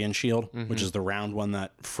Guardian shield, which is the round one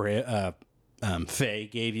that Faye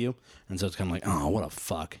gave you. And so it's kind of like, oh, what a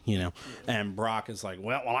fuck, And Brock is like,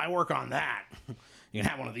 well, while I work on that, you can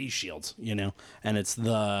have one of these shields, And it's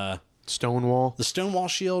the Stonewall. The Stonewall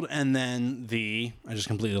shield, and then I just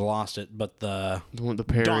completely lost it, but the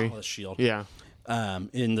parry. Dauntless shield. Yeah.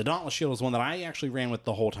 In the Dauntless shield was one that I actually ran with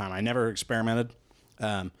the whole time. I never experimented.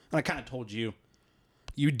 And I kind of told you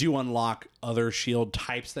do unlock other shield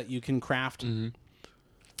types that you can craft.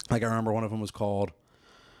 Like I remember one of them was called...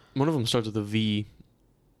 One of them starts with a V.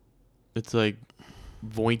 It's like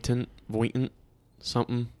Voitant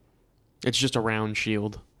something. It's just a round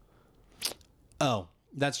shield. Oh,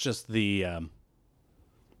 that's just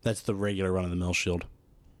that's the regular run-of-the-mill shield.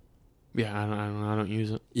 Yeah, I don't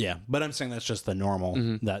use it. Yeah, but I'm saying that's just the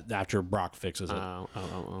normal that after Brock fixes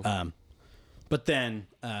it. But then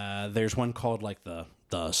there's one called like the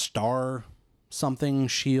Star something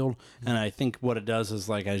shield, and I think what it does is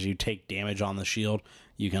like as you take damage on the shield,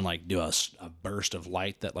 you can like do a burst of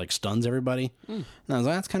light that like stuns everybody. And I was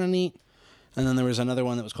like, that's kind of neat. And then there was another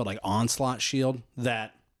one that was called like Onslaught Shield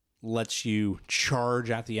that lets you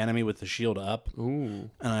charge at the enemy with the shield up. Ooh.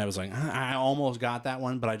 And I was like, I almost got that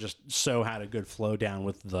one, but I just had a good flow down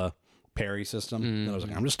with the parry system. And I was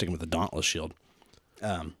like, I'm just sticking with the Dauntless Shield.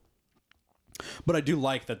 But I do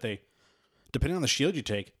like that depending on the shield you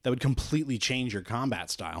take, that would completely change your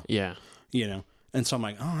combat style. Yeah. And so I'm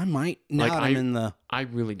like, oh, I might. Now like I'm in the... I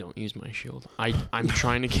really don't use my shield. I'm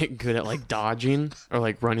trying to get good at like dodging or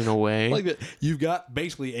like running away. Like that. You've got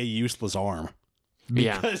basically a useless arm.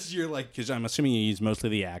 Because you're like, because I'm assuming you use mostly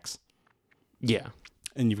the axe. Yeah.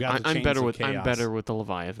 And you've got the chains of chaos. I'm better with the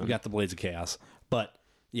Leviathan. You've got the Blades of Chaos. But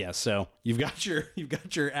yeah, so you've got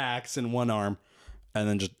your axe in one arm and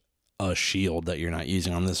then just a shield that you're not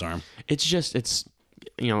using on this arm. It's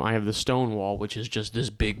I have the Stonewall, which is just this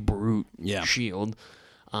big brute shield.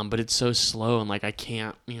 But it's so slow and like I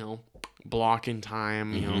can't, block in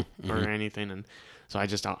time, or anything. And so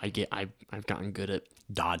I've gotten good at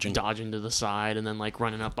dodging to the side and then like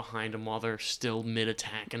running up behind them while they're still mid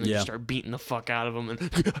attack and then just start beating the fuck out of them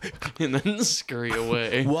and then scurry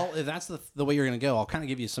away. Well, if that's the way you're going to go, I'll kind of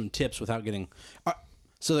give you some tips without getting...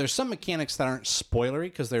 so there's some mechanics that aren't spoilery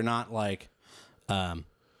because they're not like...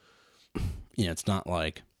 it's not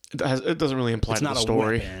like... It doesn't really imply to the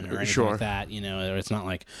story. It's not a weapon or anything like that, or it's not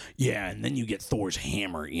like, and then you get Thor's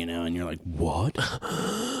hammer, and you're like, what?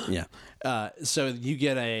 Yeah. So you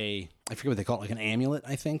get I forget what they call it, like an amulet,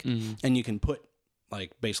 I think, and you can put,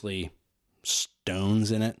 like, basically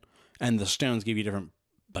stones in it, and the stones give you different,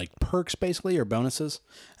 like, perks, basically, or bonuses,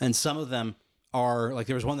 and some of them are, like,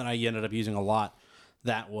 there was one that I ended up using a lot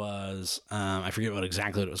that was, I forget what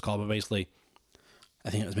it was called, but basically... I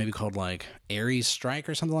think it was maybe called like Ares Strike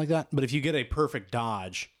or something like that. But if you get a perfect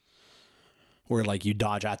dodge, where like you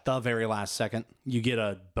dodge at the very last second, you get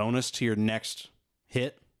a bonus to your next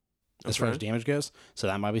hit as far as damage goes. So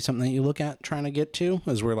that might be something that you look at trying to get to,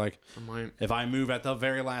 is where like if I move at the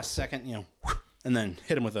very last second, you know, and then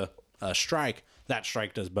hit him with a strike, that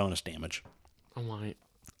strike does bonus damage.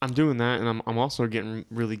 I'm doing that, and I'm also getting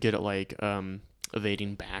really good at like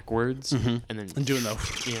evading backwards, and then doing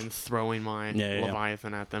and throwing my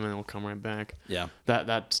Leviathan at them, and it'll come right back. Yeah,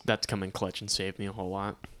 that's come in clutch and saved me a whole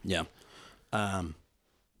lot. Yeah, and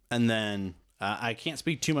then I can't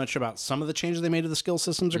speak too much about some of the changes they made to the skill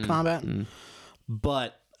systems or combat,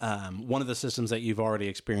 but one of the systems that you've already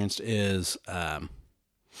experienced is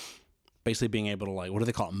basically being able to, like, what do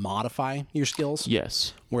they call it? Modify your skills.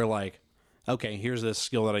 Yes, where like, okay, here's this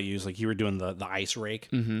skill that I use. Like you were doing the ice rake,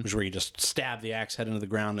 which is where you just stab the axe head into the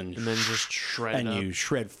ground and then just shred and you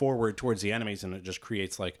shred forward towards the enemies, and it just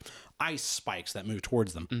creates like ice spikes that move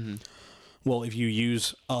towards them. Well, if you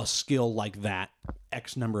use a skill like that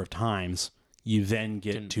X number of times, you then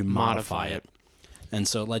get to modify it. And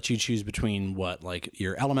so it lets you choose between what, like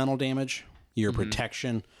your elemental damage, your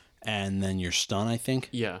protection, and then your stun, I think.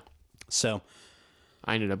 Yeah. So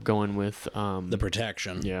I ended up going with the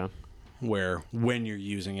protection. Yeah. Where when you're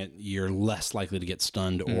using it, you're less likely to get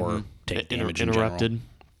stunned or take damage interrupted. In general.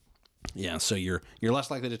 Yeah, so you're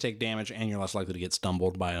less likely to take damage, and you're less likely to get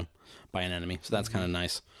stumbled by an enemy. So that's kind of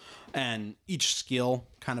nice. And each skill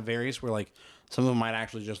kind of varies, where like some of them might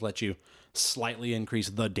actually just let you slightly increase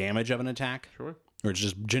the damage of an attack. Sure. Or it's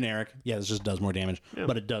just generic. Yeah, this just does more damage. Yeah.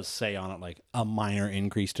 But it does say on it like a minor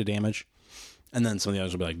increase to damage. And then some of the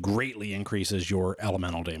others will be like greatly increases your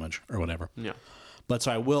elemental damage or whatever. Yeah. But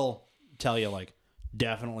so I will tell you, like,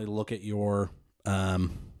 definitely look at your stats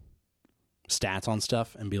on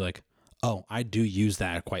stuff and be like, oh, I do use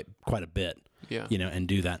that quite a bit. Yeah. You know, and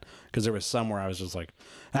do that. Because there was some where I was just like,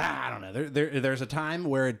 I don't know. There's a time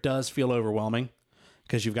where it does feel overwhelming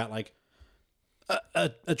because you've got like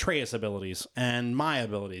Atreus abilities and my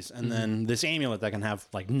abilities, and then this amulet that can have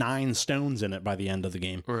like 9 stones in it by the end of the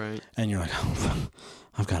game. Right. And you're like, oh,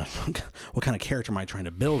 I've got what kind of character am I trying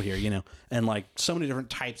to build here, you know? And like so many different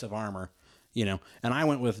types of armor, you know? And I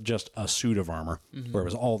went with just a suit of armor where it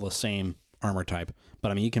was all the same armor type.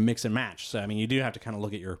 But I mean, you can mix and match. So I mean, you do have to kind of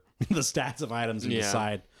look at your the stats of items and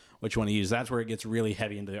decide which one to use. That's where it gets really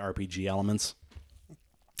heavy into the RPG elements.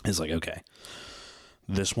 It's like, okay,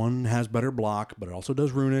 this one has better block, but it also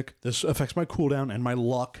does runic. This affects my cooldown and my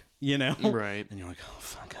luck, you know? Right. And you're like, oh,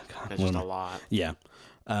 fuck, God. That's just a lot. Yeah.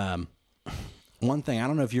 One thing, I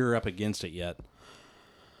don't know if you're up against it yet.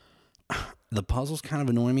 The puzzles kind of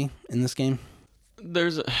annoy me in this game.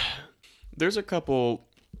 There's a couple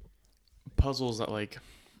puzzles that, like,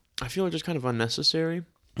 I feel are just kind of unnecessary.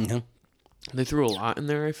 Mm-hmm. They threw a lot in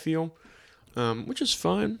there, I feel, which is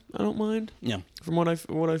fine. I don't mind. Yeah. From what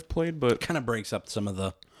I've played, but kind of breaks up some of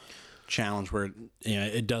the challenge where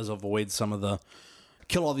it does avoid some of the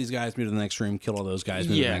kill all these guys, move to the next room, kill all those guys,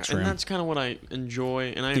 move to the next room. And that's kind of what I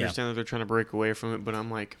enjoy. And I understand that they're trying to break away from it, but I'm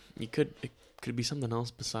like, it could be something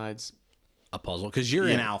else besides a puzzle, because you're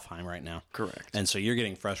in Alfheim right now. Correct. And so you're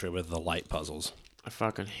getting frustrated with the light puzzles. I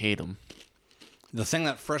fucking hate them. The thing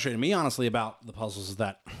that frustrated me, honestly, about the puzzles is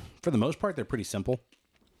that, for the most part, they're pretty simple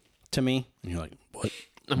to me. And you're like, what?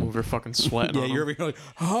 I'm over fucking sweating. Yeah, you're like,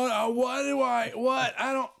 oh, what?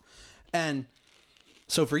 I don't. And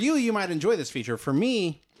so for you might enjoy this feature. For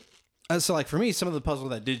me, some of the puzzles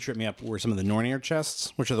that did trip me up were some of the Nornir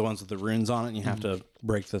chests, which are the ones with the runes on it, and you have to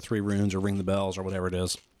break the 3 runes or ring the bells or whatever it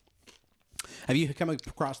is. Have you come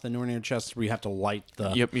across the Nornir chests where you have to light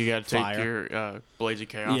the Yep, you got to take fire? your Blades of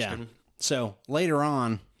Chaos. Yeah. So later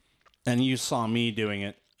on, and you saw me doing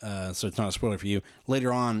it, so it's not a spoiler for you.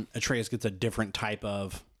 Later on, Atreus gets a different type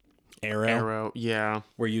of arrow. Yeah.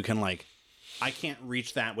 Where you can, like, I can't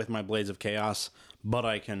reach that with my Blades of Chaos, but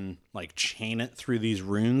I can, like, chain it through these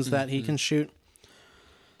runes that he can shoot.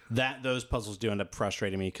 Those puzzles do end up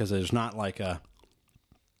frustrating me because there's not like a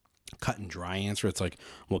cut and dry answer. It's like,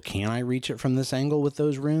 well, can I reach it from this angle with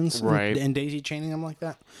those runes? Right. And daisy chaining them like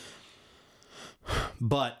that?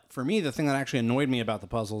 But for me, the thing that actually annoyed me about the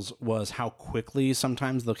puzzles was how quickly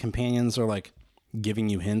sometimes the companions are like giving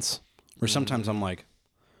you hints. Or sometimes I'm like,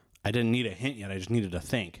 I didn't need a hint yet. I just needed to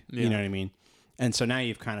think. Yeah. You know what I mean? And so now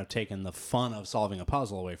you've kind of taken the fun of solving a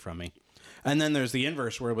puzzle away from me. And then there's the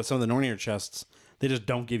inverse where with some of the Nornir chests, they just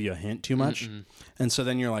don't give you a hint too much. And so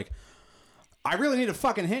then you're like, I really need a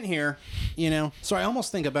fucking hint here, you know? So I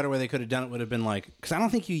almost think a better way they could have done it would have been like, because I don't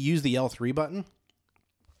think you use the L3 button.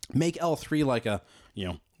 Make L3 like a,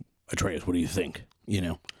 Atreus, what do you think? You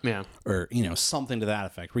know? Yeah. Or, something to that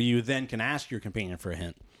effect, where you then can ask your companion for a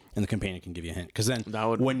hint. and the companion can give you a hint. Because then That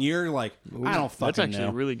would- when you're like, I don't fucking know. That's actually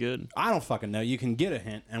really good. I don't fucking know. You can get a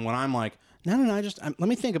hint. And when I'm like, no, let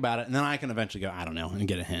me think about it. And then I can eventually go, I don't know, and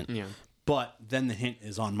get a hint. Yeah. But then the hint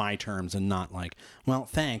is on my terms and not like, well,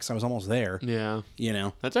 thanks, I was almost there. Yeah. You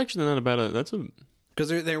know? That's actually not a bad... That's a...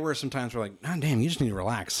 Because there were some times where like, oh, damn, you just need to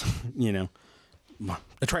relax. You know?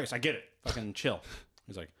 Atreus, I get it. Fucking chill.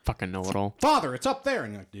 He's like, Fucking know-it-all. Father, it's up there.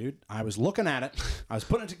 And you're like, dude, I was looking at it. I was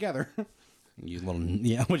putting it together. You little,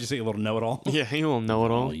 what'd you say, a little know-it-all? Yeah, you will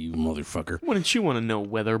know-it-all. Oh, you motherfucker. Wouldn't you want to know,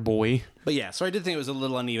 weather boy? But yeah, so I did think it was a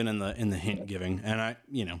little uneven in the hint giving. And I,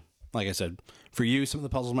 like I said, for you, some of the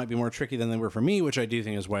puzzles might be more tricky than they were for me, which I do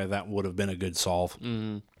think is why that would have been a good solve.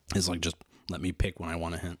 Is like, just let me pick when I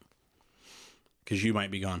want a hint. Because you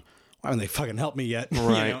might be going, why haven't they fucking helped me yet?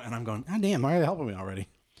 Right. And I'm going, God damn, why are they helping me already?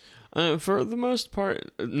 For the most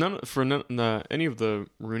part, any of the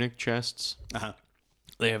runic chests,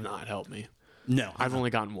 they have not helped me. No. I've only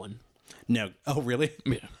gotten one. No. Oh, really?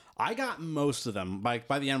 Yeah. I got most of them. By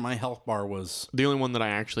the end, my health bar was The only one that I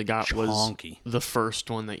actually got chonky. was the first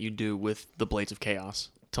one that you do with the Blades of Chaos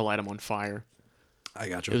to light them on fire. I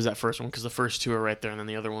got you. It was that first one because the first two are right there, and then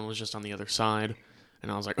the other one was just on the other side.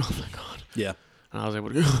 And I was like, oh my god. Yeah. And I was able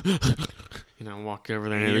to, walk over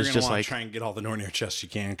there, and it You're was gonna just want like, to try and get all the Nornir chests you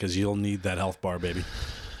can because you'll need that health bar, baby.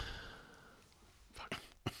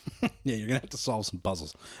 Yeah, you're gonna have to solve some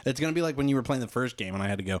puzzles. It's gonna be like when you were playing the first game, and I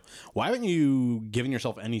had to go, "Why haven't you given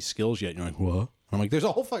yourself any skills yet?" And you're like, "What?" I'm like, "There's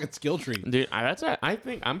a whole fucking skill tree." dude, I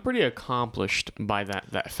think I'm pretty accomplished by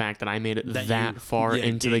that fact that I made it That that you- far yeah,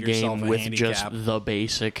 into the gave yourself game a with just handicap. the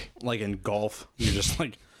basic. Like in golf, you're just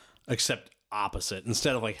like, except opposite.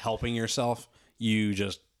 Instead of like helping yourself, you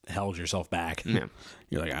just held yourself back. Yeah.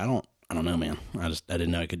 You're like, I don't know, man. I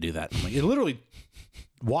didn't know I could do that. I'm like, it literally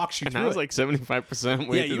walks you And through I was it. like 75%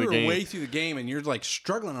 way Yeah, through you the were game. way through the game, and you're like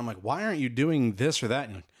struggling. I'm like, why aren't you doing this or that?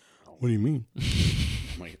 And you're like, what do you mean?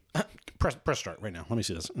 I'm like, press start right now. Let me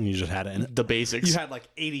see this. And you just had it in it. The basics. You had like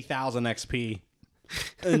 80,000 XP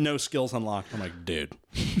and no skills unlocked. I'm like, dude,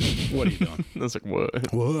 what are you doing? I was like,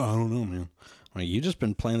 what? Well, I don't know, man. I'm like, you just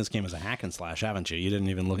been playing this game as a hack and slash, haven't you? You didn't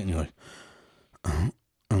even look at me like, I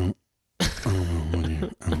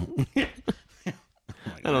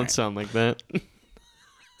don't sound like that.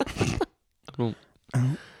 I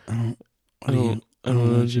don't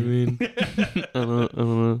know what you mean. I don't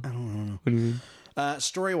know. What do you mean?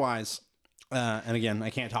 Story wise, and again, I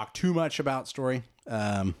can't talk too much about story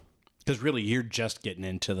because really you're just getting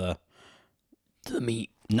into the meat.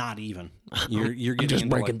 Not even. You're getting Just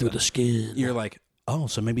into breaking like through the skin. You're like, oh,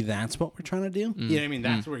 so maybe that's what we're trying to do. You know what I mean?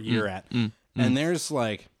 That's where you're at. And there's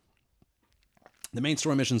like the main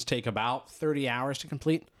story missions take about 30 hours to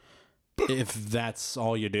complete, if that's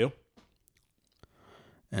all you do.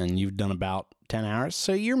 And you've done about 10 hours,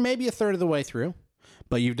 so you're maybe a third of the way through,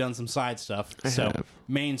 but you've done some side stuff. So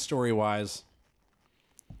main story wise,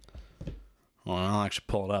 well, I'll actually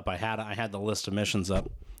pull it up. I had the list of missions up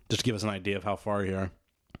just to give us an idea of how far you are.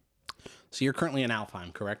 So you're currently in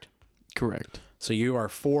Alfheim, correct? Correct. So you are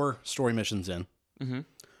 4 story missions in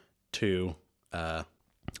to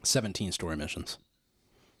 17 story missions.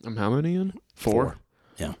 How many in? 4?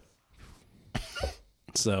 Yeah.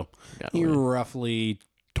 So Got you're away. roughly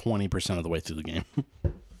 20% of the way through the game.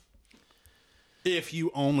 If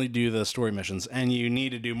you only do the story missions, and you need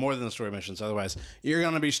to do more than the story missions, otherwise you're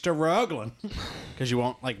going to be struggling. Because you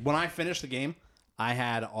won't, like, when I finished the game, I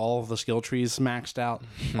had all of the skill trees maxed out.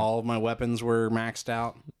 All of my weapons were maxed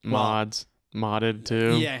out. Mods. Modded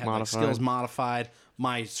too. Yeah, I had like, Modified. skills modified.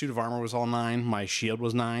 My suit of armor was all 9. My shield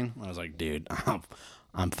was 9. I was like, dude,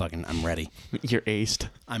 I'm ready. You're aced.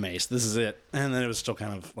 I'm ace. This is it. And then it was still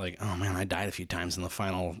kind of like, oh man, I died a few times in the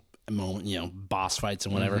final moment, boss fights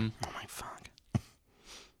and whatever. I'm like, fuck.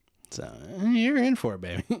 So you're in for it,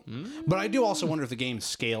 baby. But I do also wonder if the game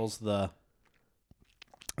scales the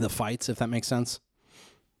fights, if that makes sense.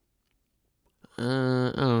 I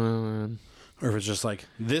don't know, man. Or if it's just like,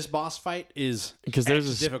 this boss fight is Because there's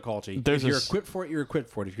X a difficulty. there's If you're a s- equipped for it, you're equipped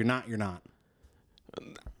for it. If you're not, you're not.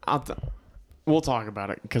 We'll talk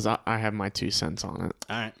about it because I have my 2 cents on it.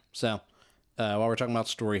 All right. So, while we're talking about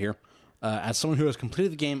story here, as someone who has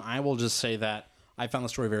completed the game, I will just say that I found the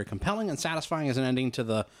story very compelling and satisfying as an ending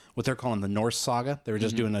to what they're calling the Norse saga. They were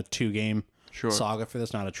just doing a 2-game saga for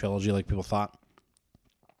this, not a trilogy like people thought.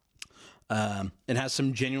 It has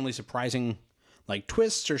some genuinely surprising like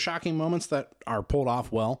twists or shocking moments that are pulled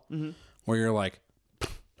off well, where you're like,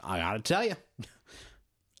 I gotta tell you,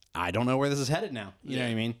 I don't know where this is headed now. You know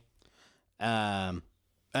what I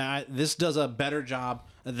mean? This does a better job.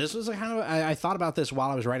 This was a kind of, I thought about this while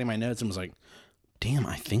I was writing my notes and was like, damn,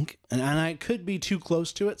 I think, and I could be too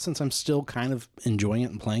close to it since I'm still kind of enjoying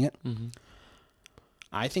it and playing it. Mm-hmm.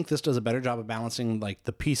 I think this does a better job of balancing like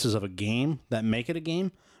the pieces of a game that make it a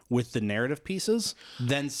game with the narrative pieces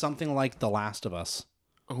than something like The Last of Us.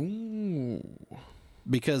 Oh,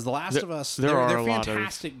 because The Last of Us, they're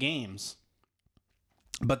fantastic games,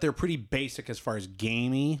 but they're pretty basic as far as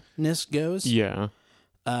gaminess goes. Yeah.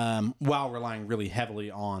 While relying really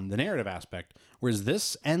heavily on the narrative aspect, whereas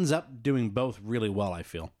this ends up doing both really well, I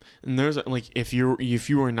feel. And there's like if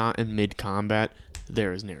you are not in mid combat,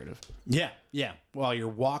 there is narrative. Yeah. While you're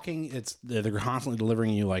walking, they're constantly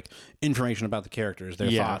delivering you like information about the characters,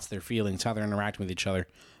 their thoughts, their feelings, how they're interacting with each other.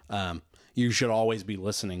 You should always be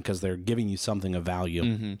listening because they're giving you something of value.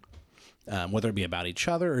 Mm-hmm. Whether it be about each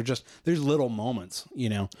other or just there's little moments, you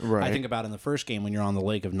know. Right. I think about in the first game when you're on the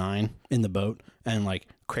Lake of Nine in the boat and like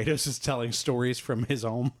Kratos is telling stories from his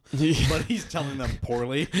home, but he's telling them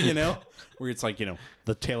poorly, you know, where it's like, you know,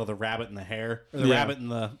 the tale of the rabbit and the hare, or the rabbit and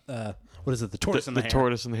the what is it, the tortoise and the hare. The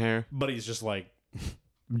tortoise and the hare. But he's just like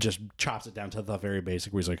just chops it down to the very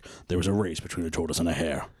basic where he's like, there was a race between a tortoise and a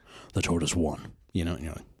hare. The tortoise won, you know, and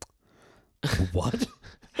you're like, what?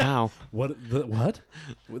 How? What?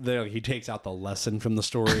 He takes out the lesson from the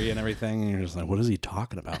story and everything, and you're just like, what is he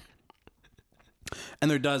talking about? And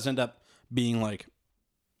there does end up being like,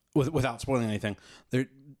 without spoiling anything,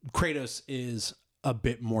 Kratos is a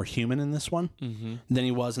bit more human in this one than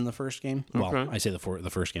he was in the first game. Okay. Well, I say the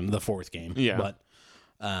first game, the fourth game. Yeah. But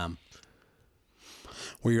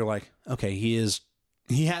where you're like, okay, he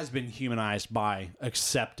has been humanized by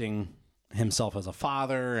accepting himself as a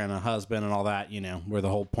father and a husband and all that, you know, where the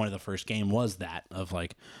whole point of the first game was that of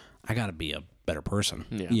like, I gotta be a better person,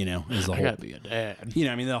 you know, I gotta be a dad. You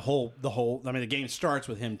know, I mean, the game starts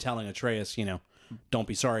with him telling Atreus, you know, don't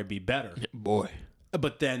be sorry, be better. Yeah, boy.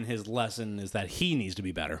 But then his lesson is that he needs to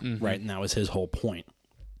be better, right? And that was his whole point.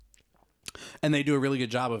 And they do a really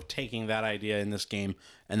good job of taking that idea in this game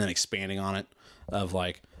and then expanding on it of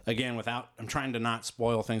like, again, I'm trying to not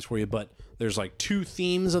spoil things for you, but there's like two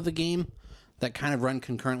themes of the game that kind of run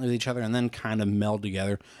concurrently with each other and then kind of meld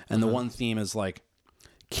together. And the one theme is like,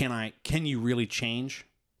 can you really change?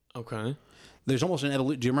 Okay. There's almost an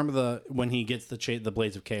evolution. Do you remember when he gets the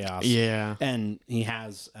Blades of Chaos? Yeah. And he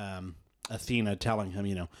has Athena telling him,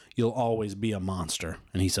 you know, you'll always be a monster.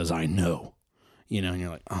 And he says, I know. You know, and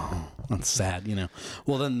you're like, oh, that's sad, you know.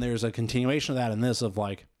 Well, then there's a continuation of that in this of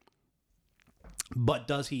like, but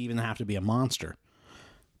does he even have to be a monster?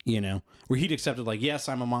 You know, where he'd accepted like, yes,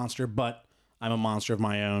 I'm a monster, but I'm a monster of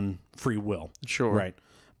my own free will. Sure. Right.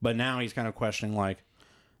 But now he's kind of questioning like,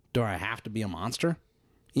 do I have to be a monster?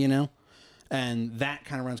 You know? And that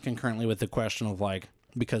kind of runs concurrently with the question of like,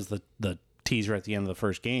 because the teaser at the end of the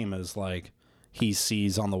first game is like, he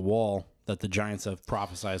sees on the wall that the giants have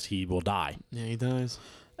prophesized he will die. Yeah, he dies.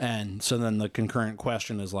 And so then the concurrent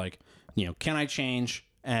question is like, you know, can I change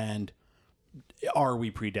and are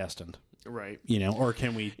we predestined? Right. You know, or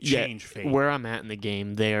can we change fate? Where I'm at in the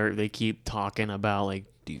game, they keep talking about like,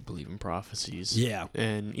 do you believe in prophecies? Yeah.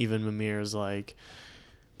 And even Mimir's like,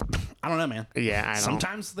 I don't know, man. Yeah,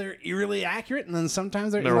 sometimes they're eerily accurate, and then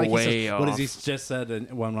sometimes they're like way off. What has he just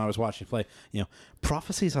said when I was watching play? You know,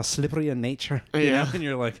 prophecies are slippery in nature. Yeah. You know? And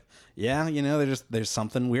you're like, yeah, you know, there's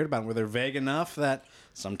something weird about them where they're vague enough that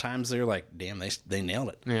sometimes they're like, damn, they nailed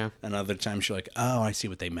it. Yeah. And other times you're like, oh, I see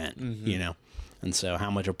what they meant. You know. And so how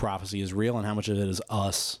much of prophecy is real and how much of it is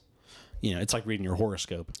us? You know, it's like reading your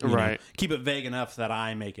horoscope. You right. know? Keep it vague enough that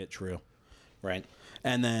I make it true. Right.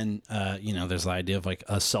 And then, you know, there's the idea of like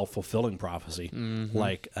a self-fulfilling prophecy.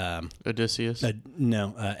 Like Odysseus?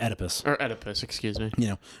 Oedipus. Or Oedipus, excuse me. You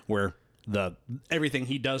know, where everything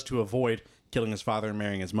he does to avoid killing his father and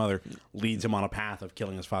marrying his mother leads him on a path of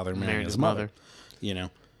killing his father and marrying his mother. You know?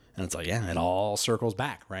 And it's like, yeah, it all circles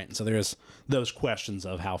back, right? And so there's those questions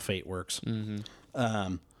of how fate works.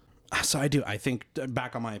 So I think,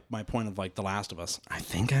 back on my point of like The Last of Us, I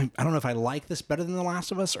don't know if I like this better than The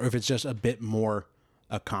Last of Us or if it's just a bit more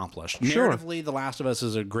accomplished. Sure. Narratively, The Last of Us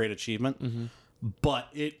is a great achievement, but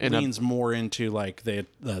it leans more into like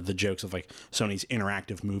the jokes of like Sony's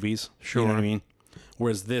interactive movies. Sure. You know what I mean?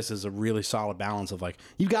 Whereas this is a really solid balance of like,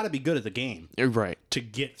 you've got to be good at the game. Right. To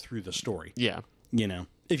get through the story. Yeah. You know,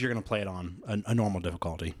 if you're going to play it on a normal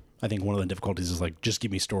difficulty. I think one of the difficulties is like, just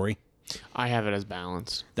give me story. I have it as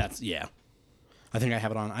balance. Yeah. I think I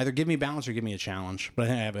have it on either give me balance or give me a challenge, but I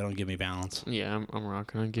think I have it on give me balance. Yeah, I'm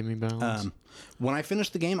rocking on give me balance. When I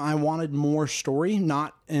finished the game, I wanted more story,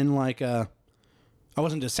 not in like I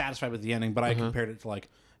wasn't dissatisfied with the ending, but I compared it to like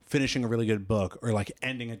finishing a really good book or like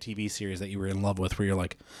ending a TV series that you were in love with where you're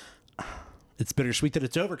like, it's bittersweet that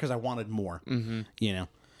it's over because I wanted more, you know?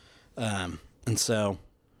 And so,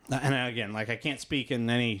 and again, like I can't speak in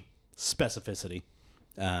any specificity.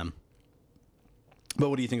 But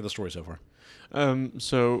what do you think of the story so far?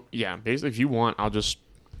 So yeah, basically, if you want, I'll just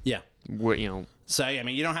Yeah. So I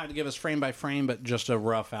mean, you don't have to give us frame by frame, but just a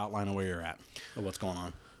rough outline of where you're at, of what's going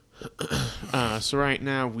on. So right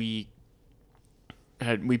now we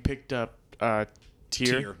picked up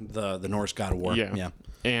Tyr, the Norse god of war. Yeah.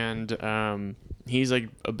 And he's like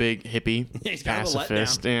a big hippie He's kind of a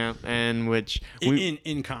pacifist, and which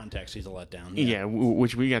in context he's a letdown. Yeah,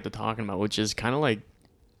 which we got to talking about, which is kind of like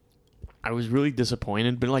I was really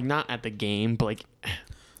disappointed, but like not at the game, but like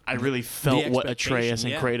I really felt what Atreus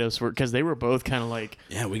and Kratos were, because they were both kind of like,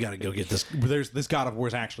 yeah, we got to go get this. This god of war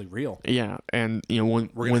is actually real. Yeah, and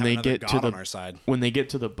when they get to on our side, when they get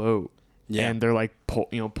to the boat, and they're like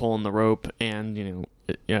pulling the rope, and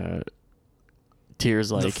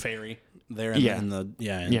Tyr's like the ferry there in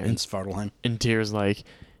Svartalheim, and Tyr's like,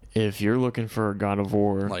 if you're looking for a god of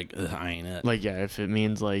war, like I ain't it. Like if it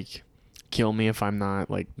means like kill me if I'm not,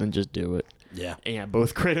 like then just do it. Yeah. And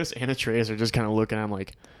both Kratos and Atreus are just kind of looking at him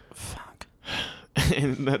like, fuck.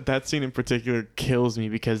 And that scene in particular kills me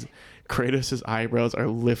because Kratos' eyebrows are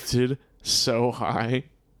lifted so high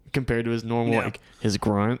compared to his normal, like his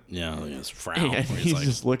grunt. Yeah, his frown. And he's like,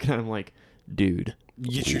 just looking at him like, dude,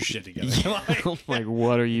 get your shit together. Like,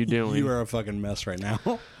 what are you doing? You are a fucking mess right now.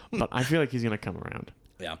 But I feel like he's going to come around.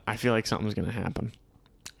 Yeah. I feel like something's going to happen.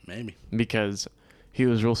 Maybe. Because he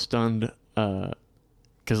was real stunned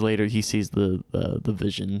because later he sees the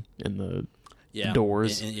vision in the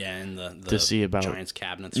doors. In the to see about giant's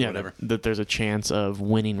cabinets or whatever. That there's a chance of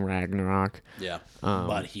winning Ragnarok. Yeah.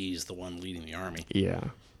 But he's the one leading the army. Yeah.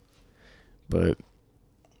 But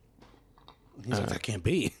he's like, that can't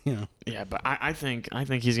be. Yeah, but I think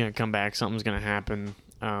he's gonna come back. Something's gonna happen.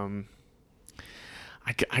 I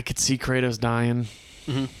could see Kratos dying.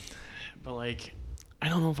 Mm-hmm. But like, I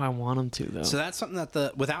don't know if I want him to though. So that's something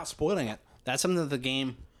that without spoiling it, that's something that the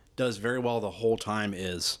game does very well the whole time.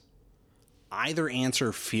 Is either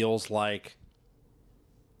answer feels like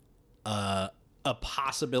a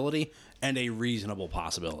possibility and a reasonable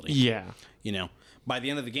possibility. Yeah. By the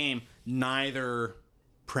end of the game, neither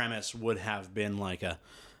premise would have been like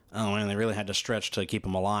oh man, they really had to stretch to keep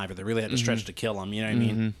him alive, or they really had to stretch to kill him. You know what I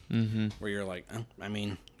mean? Mm-hmm. Where you're like, I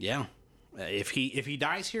mean, yeah. If he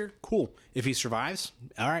dies here, cool. If he survives,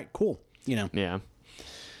 all right, cool. Yeah.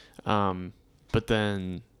 But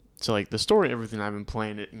then, so like the story, everything I've been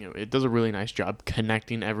playing, it does a really nice job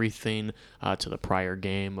connecting everything to the prior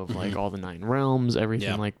game of like all the 9 realms,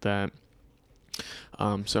 everything like that.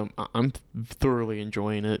 So I'm thoroughly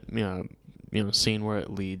enjoying it. Seeing where it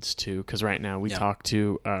leads to, because right now we talk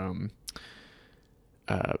to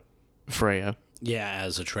Freya. Yeah,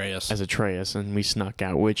 as Atreus, and we snuck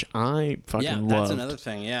out, which I fucking loved. Yeah, that's another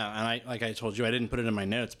thing. Yeah, and like I told you, I didn't put it in my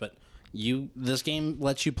notes, but this game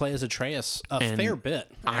lets you play as Atreus a fair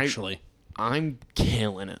bit, actually. I'm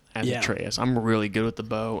killing it as Atreus. I'm really good with the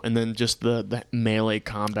bow, and then just the melee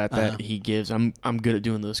combat that he gives. I'm good at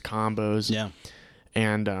doing those combos. Yeah,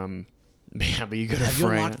 and but you go to Freya. Have you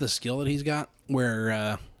unlocked the skill that he's got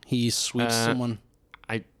where he sweeps someone?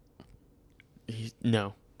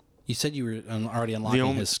 No. You said you were already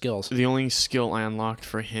unlocking his skills. The only skill I unlocked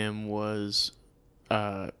for him was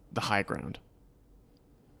the high ground,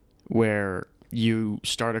 where you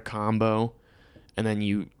start a combo and then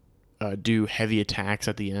you do heavy attacks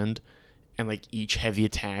at the end, and like each heavy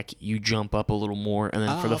attack you jump up a little more, and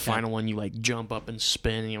then for the final one you like jump up and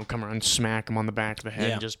spin, and come around and smack him on the back of the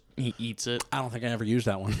head, and just he eats it. I don't think I ever used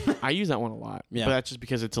that one. I use that one a lot, but that's just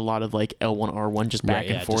because it's a lot of like L1 R1 just back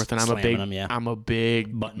and forth, and I'm a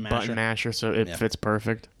big button masher, so it fits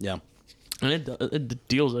perfect. Yeah, and it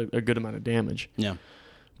deals a good amount of damage. Yeah.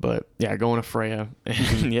 But yeah, going to Freya,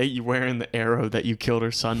 and you wearing the arrow that you killed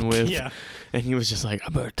her son with. Yeah. And he was just like, I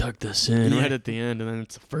better tuck this in right at the end, and then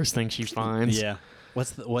it's the first thing she finds. Yeah.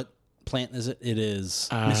 What plant is it? It is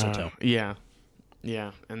mistletoe. Yeah.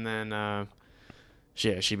 Yeah. And then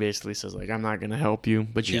she basically says like, I'm not gonna help you,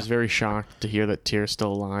 but she's very shocked to hear that Tyr's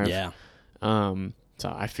still alive. Yeah. So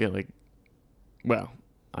I feel like, well,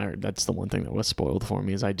 that's the one thing that was spoiled for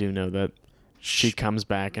me, is I do know that she comes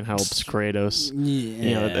back and helps Kratos.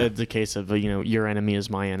 Yeah. It's a case of, your enemy is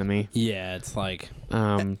my enemy. Yeah, it's like...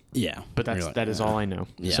 yeah. But that is all I know.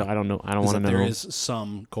 Yeah. So I don't know. I don't want to know. There is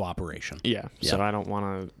some cooperation. Yeah. So I don't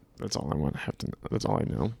want to... That's all I want to have to... That's all I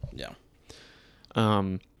know. Yeah.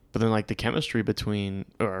 But then, like, the chemistry between...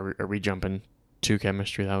 Or are we jumping to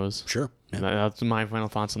chemistry? That was... Sure. Yeah. That's my final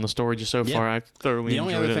thoughts on the story just so far. I've thoroughly enjoyed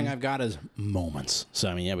it. The only other thing I've got is moments. So,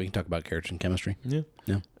 I mean, we can talk about character and chemistry. Yeah.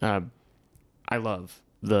 Yeah. I love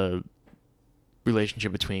the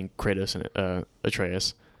relationship between Kratos and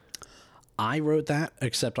Atreus. I wrote that,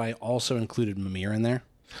 except I also included Mimir in there.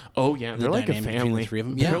 Oh yeah, they're like a family. The three of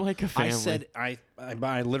them. They're like a family. I said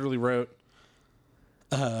I literally wrote.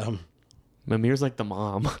 Mimir's like the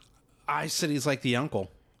mom. I said he's like the uncle.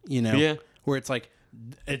 You know. Yeah. Where it's like,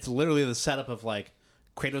 it's literally the setup of like,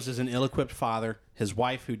 Kratos is an ill-equipped father. His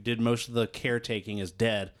wife, who did most of the caretaking, is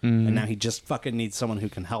dead, and now he just fucking needs someone who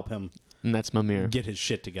can help him. And that's Mimir. Get his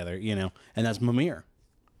shit together, you know, and that's Mimir.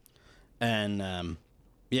 And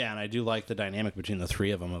yeah, and I do like the dynamic between the three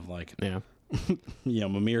of them of like, you know,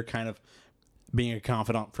 Mimir kind of being a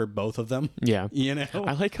confidant for both of them. Yeah, you know,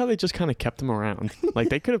 I like how they just kind of kept him around. Like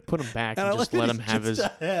they could have put him back and just let him have his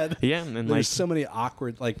head. Yeah, and there's like so many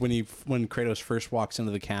awkward, like when Kratos first walks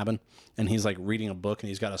into the cabin and he's like reading a book and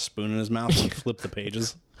he's got a spoon in his mouth and flip the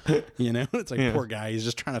pages. You know, it's like poor guy. He's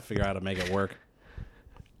just trying to figure out how to make it work.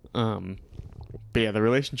 But yeah, the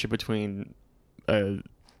relationship between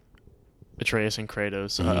Atreus and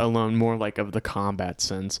Kratos alone, more like of the combat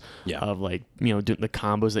sense of like, you know, the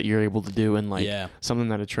combos that you're able to do, and like something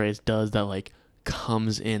that Atreus does that like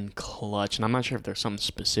comes in clutch. And I'm not sure if there's something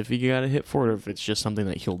specific you gotta hit for it, or if it's just something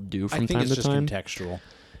that he'll do from time to time. I think it's just contextual.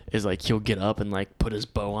 Is like he'll get up and like put his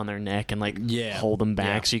bow on their neck and like hold them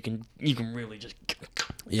back so you can really just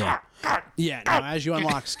yeah. Now as you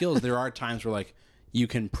unlock skills, there are times where like you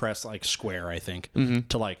can press like square, I think,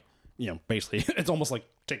 to like, you know, basically it's almost like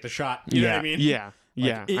take the shot. You know what I mean? Yeah.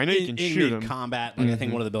 Like, I know you can shoot him. Combat, like I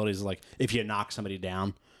think one of the abilities is like if you knock somebody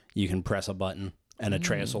down, you can press a button and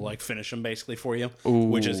Atreus will like finish him basically for you,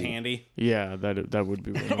 which is handy. Yeah, that would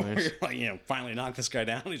be really nice. You're like, you know, finally knock this guy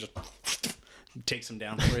down. He just takes him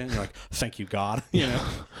down for you, and you're like, thank you, God. You know,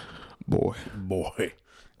 boy.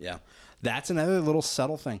 Yeah, that's another little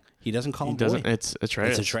subtle thing. He doesn't call him boy. It's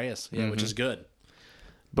Atreus. It's Atreus. Yeah, which is good.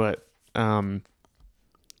 But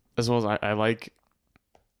as well as I like.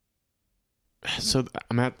 So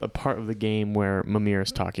I'm at the part of the game where Mimir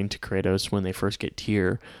is talking to Kratos when they first get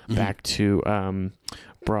Tyr back to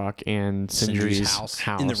Brock and Sindri's house.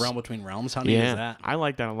 In the realm between realms. How neat is that? I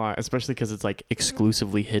like that a lot, especially because it's like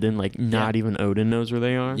exclusively hidden. Like not even Odin knows where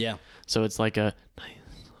they are. Yeah. So it's like you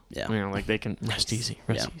know, like they can rest easy.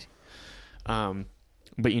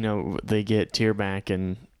 But you know, they get Tyr back,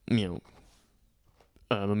 and you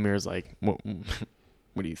know, Mimir's like,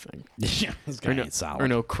 what do you think? Yeah, this guy ain't solid. Or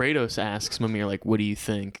no, Kratos asks Mimir, like, what do you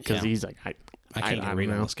think? Because he's like, I can't even read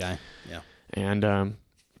on this guy. Yeah. And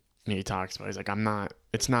he talks about, he's like,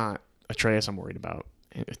 it's not Atreus I'm worried about.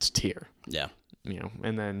 It's Tyr. Yeah. You know,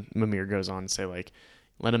 and then Mimir goes on to say, like,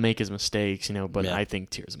 let him make his mistakes, you know, but I think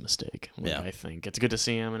Tyr's a mistake. Like, I think it's good to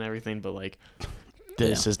see him and everything, but like,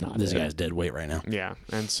 this is not this guy's dead weight right now. Yeah.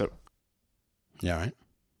 And so. Yeah, right?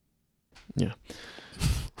 Yeah.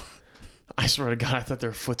 I swear to God, I thought there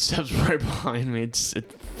were footsteps right behind me.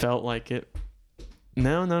 It felt like it.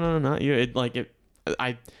 No, not you.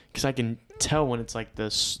 Because I can tell when it's like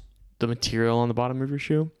the material on the bottom of your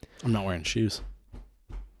shoe. I'm not wearing shoes.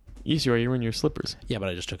 Yes, you are. You're wearing your slippers. Yeah, but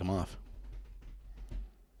I just took them off.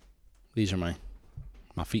 These are my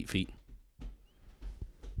feet.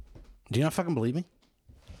 Do you not fucking believe me?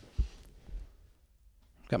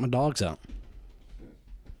 Got my dogs out.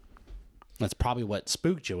 That's probably what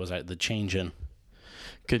spooked you, was the change in.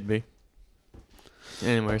 Could be.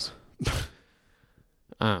 Anyways.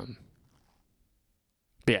 But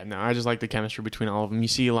yeah, no, I just like the chemistry between all of them. You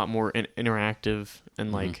see a lot more interactive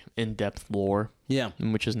and like in-depth lore. Yeah.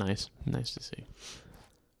 Which is nice. Nice to see.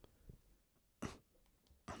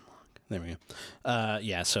 There we go.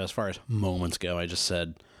 Yeah, so as far as moments go, I just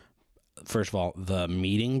said, first of all, the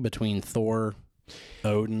meeting between Thor,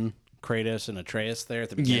 Odin, Kratos, and Atreus there at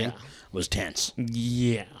the beginning was tense.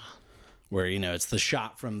 Yeah. Where, you know, it's the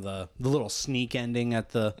shot from the little sneak ending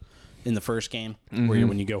in the first game, where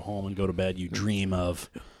when you go home and go to bed, you dream of,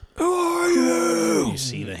 who are you? You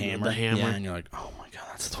see the hammer. Yeah, and you're like, oh my God,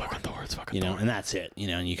 that's fucking Thor. It's fucking Thor. And that's it. You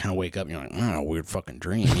know, and you kind of wake up and you're like, oh, weird fucking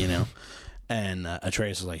dream, you know? And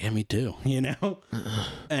Atreus was like, yeah, me too, you know?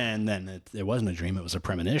 And then it wasn't a dream, it was a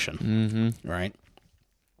premonition, right?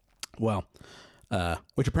 Well,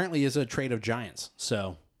 which apparently is a trait of giants.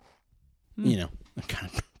 So, you know,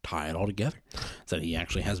 kind of tie it all together. So he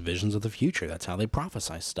actually has visions of the future. That's how they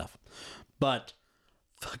prophesy stuff. But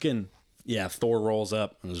fucking, yeah, Thor rolls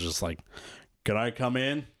up and is just like, could I come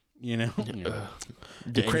in? You know?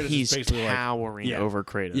 Kratos he's is towering over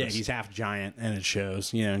Kratos. Yeah, he's half giant, and it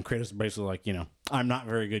shows. You know, and Kratos is basically like, you know, I'm not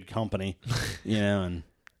very good company. You know, and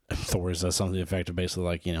Thor says something effective, basically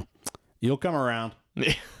like, you know, you'll come around.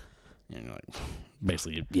 And you're like,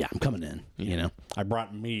 basically, yeah, I'm coming in. You know, I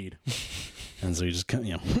brought mead. And so he just,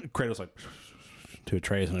 you know, Kratos like to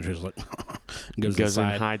Atreus, and Atreus like, Goes in,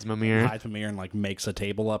 inside, hides Mimir, and like makes a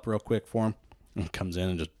table up real quick for him. And comes in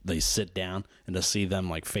and just they sit down and to see them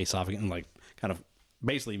like face off again, like kind of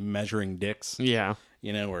basically measuring dicks. Yeah.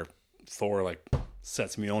 You know, where Thor like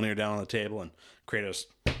sets Mjolnir down on the table and Kratos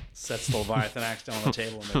sets the Leviathan axe down on the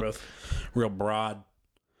table, and they're both real broad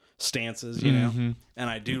stances, you know. And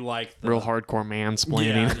I do like the real hardcore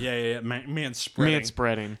mansplaining. Yeah. Man spreading.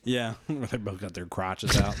 Manspreading. Yeah, they both got their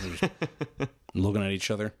crotches out and they're just looking at each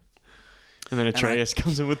other. And then Atreus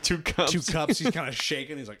comes in with 2 cups. 2 cups. He's kind of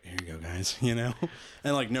shaking. He's like, "Here you go, guys." You know,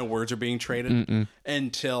 and like no words are being traded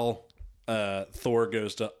until Thor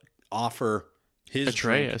goes to offer his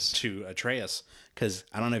drink to Atreus, because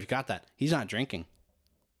I don't know if you got that. He's not drinking.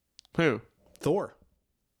 Who? Thor.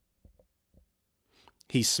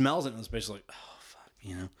 He smells it and is basically like, "Oh fuck,"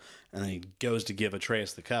 you know. And then he goes to give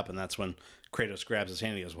Atreus the cup, and that's when Kratos grabs his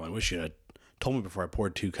hand. And he goes, "Well, I wish you had told me before I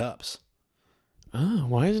poured 2 cups." Oh,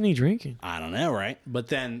 why isn't he drinking? I don't know, right? But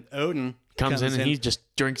then Odin comes in and he just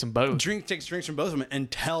drinks them both. Takes drinks from both of them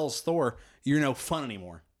and tells Thor, "You're no fun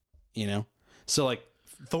anymore." You know? So, like,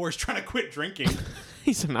 Thor's trying to quit drinking.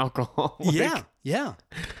 He's an alcoholic. Yeah.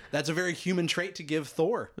 That's a very human trait to give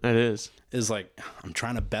Thor. That is. Is like, I'm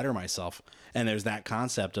trying to better myself. And there's that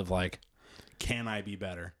concept of, like, can I be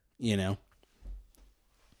better? You know?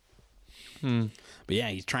 But yeah,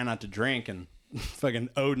 he's trying not to drink, and fucking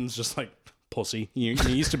Odin's just like, "Pussy, you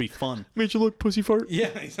used to be fun." Made you look pussy fart. Yeah,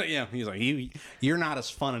 he's like, you're not as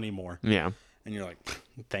fun anymore. Yeah. And you're like,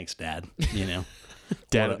 "Thanks, Dad." You know,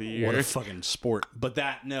 Dad of the year. What a fucking sport. But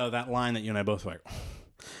that line that you and I both like,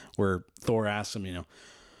 where Thor asks him, you know,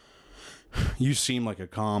 "You seem like a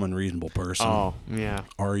calm and reasonable person." Oh, yeah.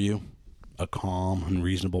 Are you a calm and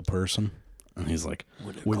reasonable person? And he's like,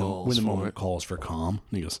 when the moment calls for calm.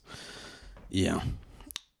 And he goes, "Yeah,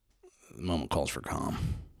 the moment calls for calm.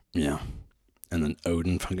 Yeah." And then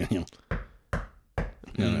Odin fucking,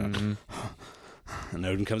 and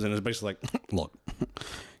Odin comes in and is basically like, "Look,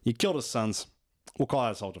 you killed his sons. We'll call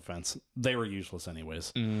that self-defense. They were useless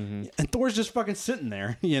anyways." And Thor's just fucking sitting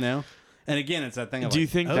there, you know? And again, it's that thing of, do you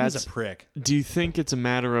think Odin's that's a prick? Do you think it's a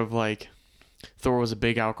matter of, like, Thor was a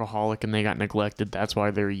big alcoholic and they got neglected? That's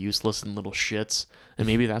why they're useless and little shits. And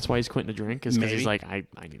maybe that's why he's quitting to drink, is because he's like, I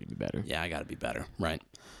need to be better. Yeah, I got to be better. Right.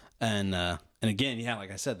 And again, yeah,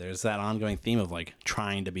 like I said, there's that ongoing theme of, like,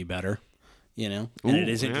 trying to be better, you know? And it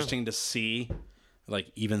is interesting to see,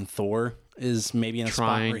 like, even Thor is maybe in a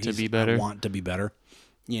spot where he's, "I want to be better,"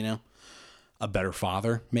 you know? A better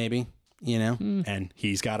father, maybe, you know? And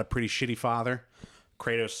he's got a pretty shitty father.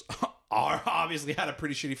 Kratos obviously had a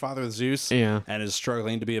pretty shitty father with Zeus. Yeah. And is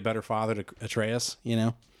struggling to be a better father to Atreus, you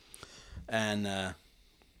know? And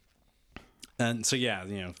so, yeah,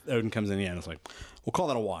 you know, Odin comes in, and it's like, we'll call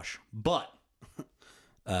that a wash. But,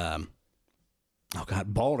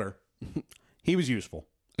 Balder, he was useful.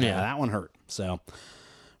 Yeah, that one hurt. So,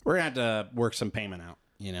 we're going to have to work some payment out,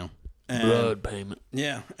 you know? Blood payment.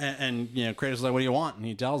 Yeah. And, you know, Kratos is like, "What do you want?" And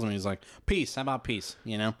he tells him, he's like, "Peace. How about peace?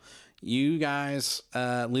 You know? You guys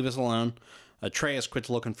leave us alone. Atreus quits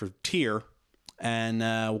looking for Tyr, and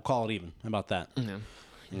we'll call it even. How about that?" Yeah.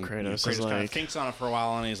 And Kratos is like, kind of thinks on it for a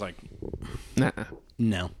while, and he's like, "Nah."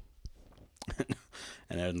 No.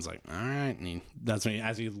 And Odin's like, "All right." And that's when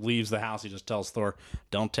as he leaves the house, he just tells Thor,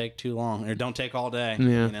 "Don't take too long, or don't take all day."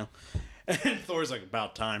 Yeah. You know? And Thor's like,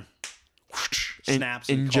 "About time." Snaps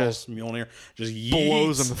and calls just Mjolnir, just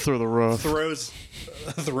blows him through the roof. Throws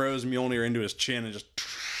Mjolnir into his chin, and just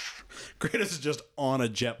Kratos is just on a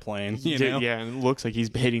jet plane, you know? Yeah, and it looks like he's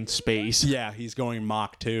hitting space. Yeah, he's going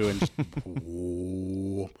Mach 2 and just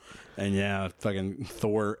and yeah, fucking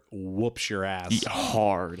Thor whoops your ass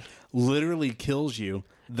hard. Literally kills you.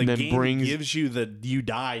 The game gives you the "you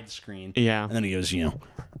died" screen. Yeah. And then he goes, you know,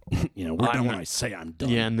 we're done when I say I'm done.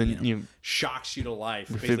 Yeah, and then you shocks you to life.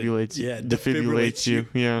 Defibrillates you.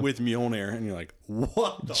 Yeah. With Mjolnir, and you're like,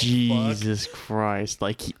 what the Jesus fuck? Christ.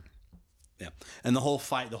 Like, yeah. And the whole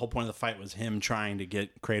point of the fight was him trying to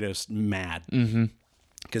get Kratos mad.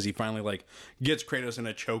 Because he finally, like, gets Kratos in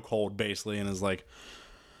a chokehold, basically, and is like,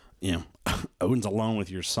 you know, Odin's alone with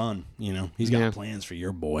your son, you know? He's got plans for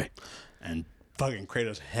your boy. And fucking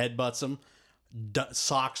Kratos headbutts him,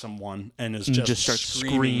 socks him one, and is just starts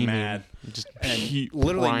screaming mad. And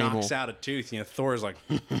literally knocks out a tooth. You know, Thor's like,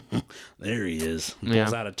 there he is.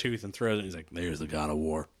 Pulls out a tooth and throws it. He's like, there's the god of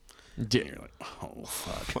war. And you're like, oh,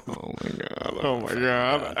 fuck. Oh, my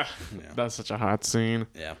God. Yeah. That's such a hot scene.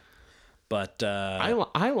 Yeah. But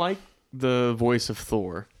I like the voice of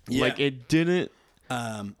Thor. Yeah. Like, it didn't...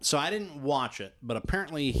 So I didn't watch it, but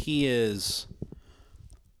apparently he is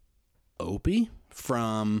Opie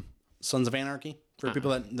from Sons of Anarchy, for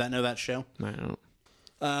people that know that show. I don't.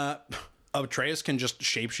 Atreus can just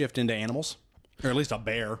shapeshift into animals, or at least a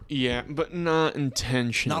bear. Yeah, but not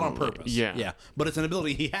intentionally. Not on purpose. Yeah. Yeah. But it's an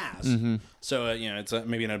ability he has. Mm-hmm. So, it's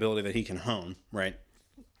maybe an ability that he can hone, right?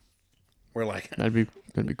 Where, like... That'd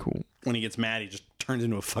be cool. When he gets mad, he just turns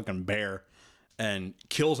into a fucking bear and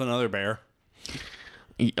kills another bear.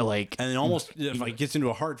 Like... And then almost, like, gets into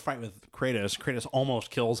a hard fight with Kratos. Kratos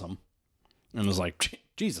almost kills him. And was like,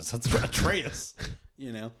 Jesus, that's Atreus.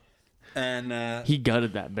 And... he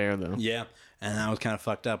gutted that bear, though. Yeah. And that was kind of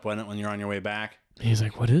fucked up, wasn't it, when you're on your way back? He's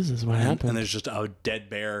like, what is this? What happened? And there's just a dead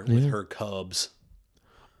bear with her cubs.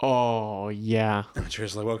 Oh, yeah. And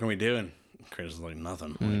Atreus is like, what can we do? And Kratos is like,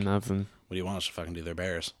 nothing. Like, nothing. What do you want us to fucking do? They're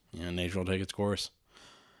bears. Nature will take its course.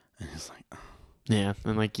 And he's like... Yeah,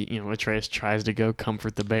 and like Atreus tries to go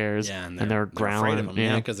comfort the bears, and they're growling. Afraid of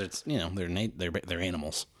them, because it's they're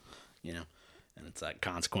animals, and it's like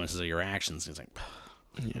consequences of your actions. He's like,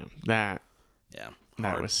 that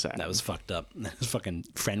hard. was sad. That was fucked up. His fucking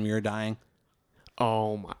Fenrir dying.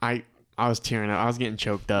 Oh my! I was tearing up. I was getting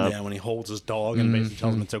choked up. Yeah, when he holds his dog and basically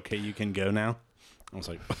tells him it's okay, you can go now. I was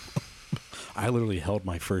like, I literally held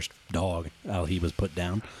my first dog while he was put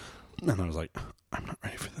down, and I was like, I'm not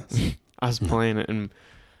ready for this. I was playing it, and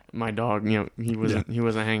my dog, he wasn't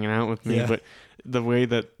hanging out with me, but the way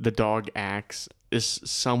that the dog acts is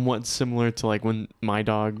somewhat similar to like when my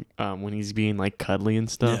dog, when he's being like cuddly and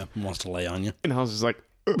stuff. Yeah, wants to lay on you. And I was just like,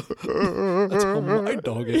 that's how my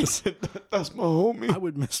dog is. That's my homie. I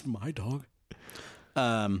would miss my dog.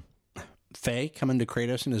 Faye coming to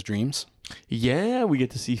Kratos in his dreams. Yeah, we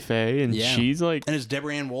get to see Faye, and she's like, and it's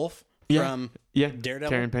Deborah Ann Wolf from Daredevil.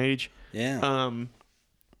 Karen Page. Yeah.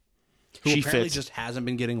 Who she apparently fits. just hasn't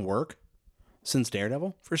been getting work since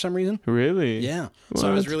Daredevil for some reason. Really? Yeah. So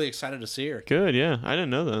I was really excited to see her. Good, yeah. I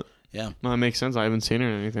didn't know that. Yeah. Well, that makes sense. I haven't seen her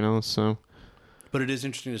in anything else, so. But it is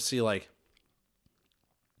interesting to see, like,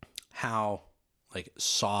 how, like,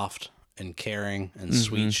 soft and caring and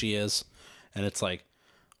sweet she is. And it's like,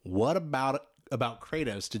 what about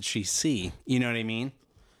Kratos did she see? You know what I mean?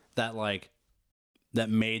 That, like,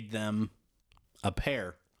 that made them a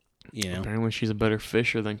pair. Apparently she's a better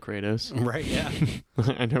fisher than Kratos. Right, yeah.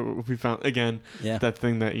 I know we found, again, that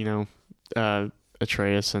thing that,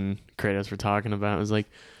 Atreus and Kratos were talking about was like,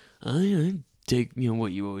 I dig,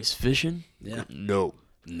 what, you always fishing? Yeah. No.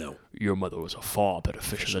 Your mother was a far better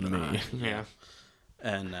fisher than me. Yeah.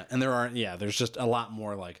 And there's just a lot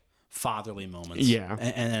more, like, fatherly moments. Yeah.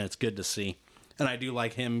 And it's good to see. And I do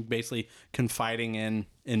like him basically confiding in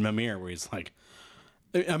Mimir, where he's like,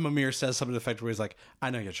 Mimir says something to the effect where he's like, I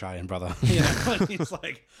know you're trying, brother. And he's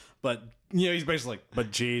like, but, he's basically like,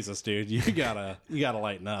 but Jesus, dude, you gotta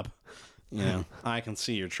lighten up. I can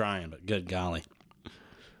see you're trying, but good golly.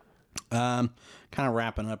 Kind of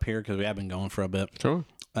wrapping up here because we have been going for a bit. Sure.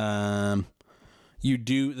 This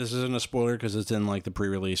isn't a spoiler because it's in like the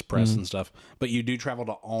pre-release press and stuff, but you do travel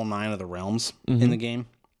to all 9 of the realms in the game,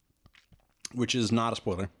 which is not a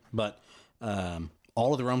spoiler, but,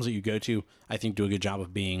 all of the realms that you go to, I think, do a good job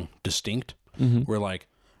of being distinct. Where, like,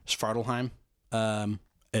 Svartalheim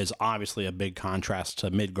is obviously a big contrast to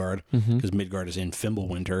Midgard, because Midgard is in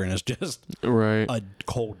Fimbulwinter and it's just a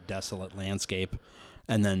cold, desolate landscape.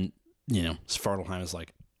 And then, Svartalheim is,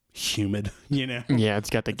 like, humid, Yeah, it's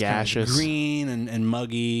got the gaseous. Kind of green and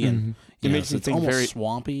muggy, and it makes me think almost very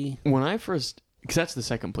swampy. When I first... Because that's the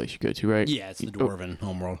second place you go to, right? Yeah, it's the Dwarven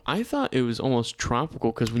homeworld. I thought it was almost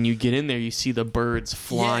tropical because when you get in there, you see the birds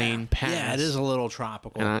flying past. Yeah, it is a little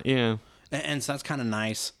tropical. And so that's kind of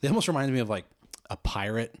nice. It almost reminds me of like a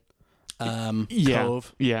pirate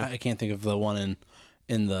cove. Yeah. I can't think of the one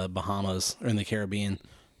in the Bahamas or in the Caribbean.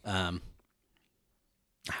 I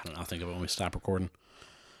don't know. I'll think of it when we stop recording.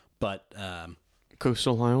 But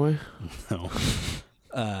Coastal Highway? No.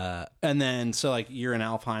 And then, so like you're in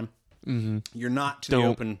Alfheim. You're not to the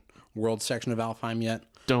open world section of Alfheim yet.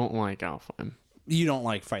 Don't like Alfheim. You don't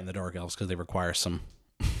like fighting the Dark Elves because they require some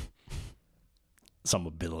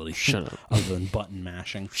ability. Shut up. Other than button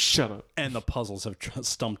mashing. Shut up. And the puzzles have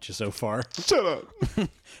stumped you so far. Shut up.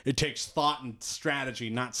 It takes thought and strategy,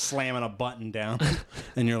 not slamming a button down.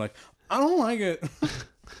 And you're like, I don't like it.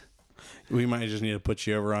 We might just need to put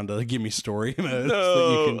you over onto the Gimme Story mode so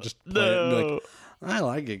that you can just play it and be like, I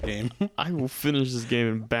like a game. I will finish this game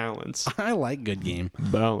in balance. I like good game.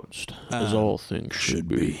 Balanced, as all things should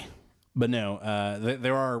be. But no,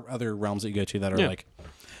 there are other realms that you go to that are like,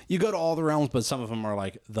 you go to all the realms, but some of them are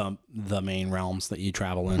like the main realms that you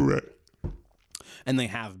travel in. Right. And they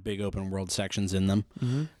have big open world sections in them.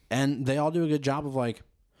 And they all do a good job of like,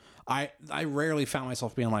 I rarely found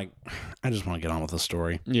myself being like, I just want to get on with the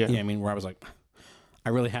story. Yeah. You know what I mean? Where I was like, I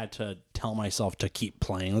really had to tell myself to keep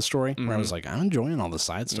playing the story. Where I was like, I'm enjoying all the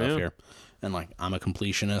side stuff here, and like I'm a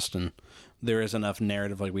completionist, and there is enough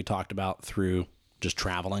narrative, like we talked about, through just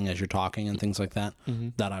traveling as you're talking and things like that,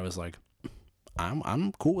 that I was like,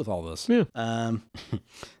 I'm cool with all this. Yeah.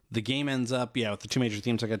 The game ends up, with the 2 major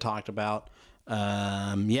themes like I talked about.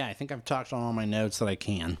 I think I've talked on all my notes that I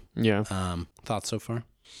can. Yeah. Thoughts so far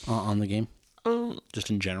on the game? Just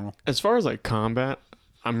in general. As far as like combat,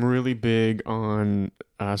 I'm really big on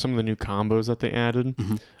some of the new combos that they added.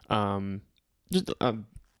 Just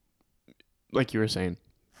like you were saying,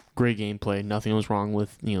 great gameplay. Nothing was wrong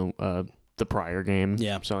with the prior game.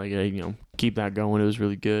 Yeah. So like keep that going. It was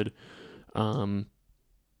really good.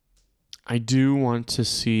 I do want to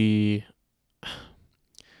see,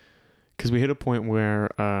 because we hit a point where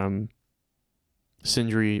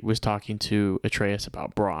Sindri was talking to Atreus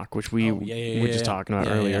about Brock, which we were just talking about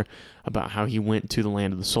earlier, about how he went to the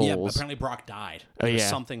land of the souls. Yeah, apparently Brock died.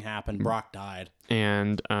 Something happened. Brock died.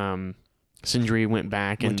 And Sindri went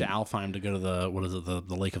back went to Alfheim to go to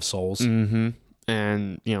the Lake of Souls. Mm-hmm.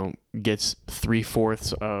 And, gets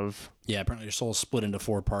 3/4 of... Yeah, apparently your soul's split into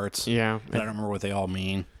 4 parts. Yeah. But I don't remember what they all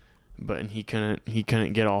mean. But he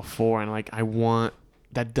couldn't get all 4. And, like,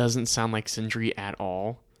 that doesn't sound like Sindri at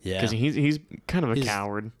all. Yeah. Because he's kind of a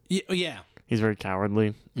coward. Yeah. He's very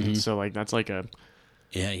cowardly. Mm-hmm. So, like, that's like a...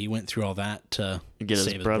 Yeah, he went through all that to get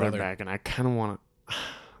his brother back. And I kind of want to...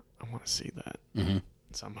 I want to see that. Mm-hmm.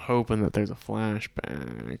 So I'm hoping that there's a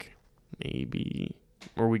flashback. Maybe...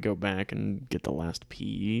 Or we go back and get the last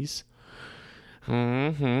piece.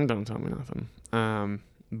 Don't tell me nothing.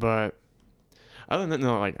 But other than that,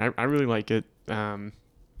 no, like I really like it. I'm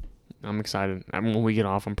excited. When we get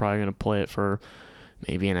off, I'm probably gonna play it for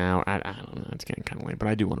maybe an hour. I don't know. It's getting kind of late, but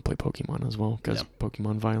I do want to play Pokemon as well because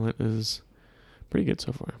Pokemon Violet is pretty good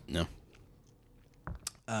so far. No.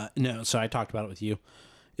 So I talked about it with you.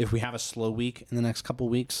 If we have a slow week in the next couple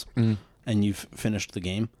weeks. And you've finished the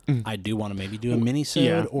game, I do want to maybe do a mini-sode.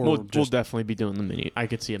 Yeah, or we'll definitely be doing the mini. I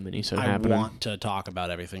could see a mini-sode happening. I want to talk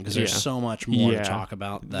about everything because there's so much more to talk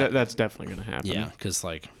about. That's definitely going to happen. Yeah, because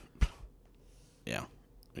we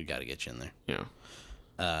got to get you in there.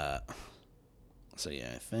 Yeah. So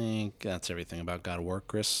I think that's everything about God of War.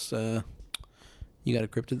 Chris, you got a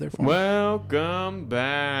cryptid there for me? Welcome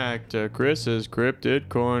back to Chris's Cryptid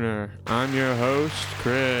Corner. I'm your host,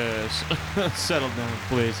 Chris. Settle down,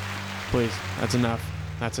 please. Please, that's enough.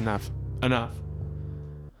 That's enough. Enough.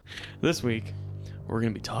 This week, we're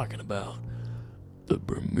going to be talking about the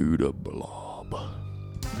Bermuda Blob.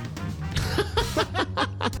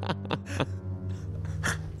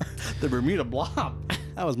 The Bermuda Blob.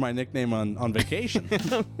 That was my nickname on vacation.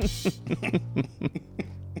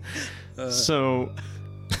 So,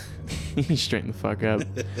 straighten the fuck up.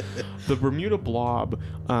 The Bermuda Blob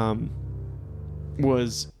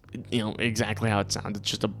was, exactly how it sounds. It's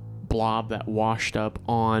just a blob that washed up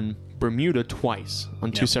on Bermuda twice on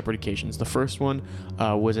 2 separate occasions. The first one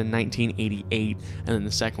was in 1988, and then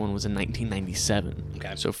the second one was in 1997.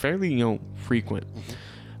 Okay. So fairly, frequent.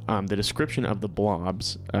 The description of the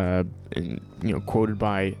blobs, quoted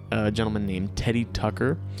by a gentleman named Teddy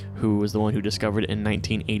Tucker, who was the one who discovered it in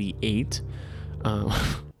 1988.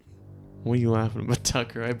 What are you laughing about,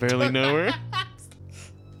 Tucker? I barely know her.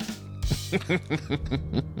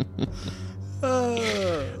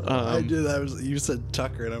 I did. You said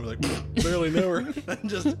Tucker, and I was like, barely know her.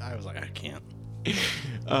 I was like, I can't.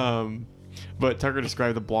 But Tucker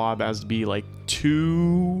described the blob as to be like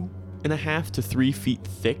 2.5 to 3 feet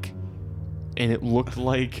thick, and it looked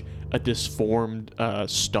like a disformed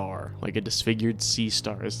star, like a disfigured sea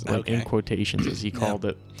star, in quotations, as he called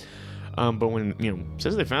it. But when it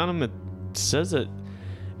says they found him, it says that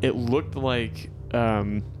it looked like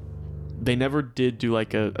they never did do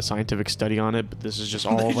like a scientific study on it, but this is just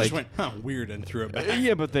all they like just went, weird, and threw it back.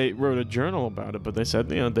 Yeah, but they wrote a journal about it. But they said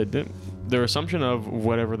they didn't. Their assumption of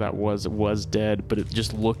whatever that was dead, but it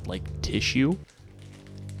just looked like tissue,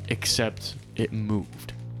 except it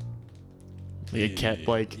moved. It kept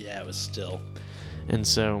it was still. And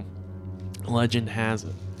so, legend has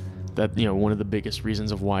it that one of the biggest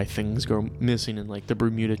reasons of why things go missing in like the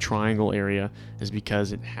Bermuda Triangle area is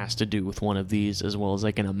because it has to do with one of these, as well as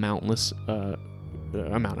like an amountless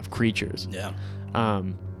amount of creatures. Yeah.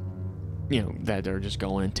 That are just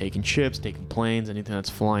going and taking ships, taking planes, anything that's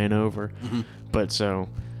flying over. Mm-hmm. But so,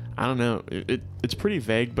 I don't know. It's pretty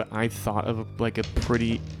vague, but I thought of a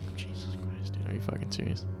pretty. Jesus Christ, dude, are you fucking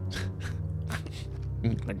serious?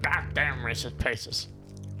 The goddamn racist places.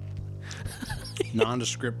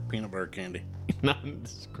 Nondescript peanut butter candy.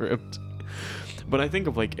 Nondescript. But I think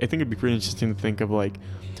it'd be pretty interesting to think of like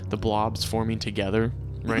the blobs forming together,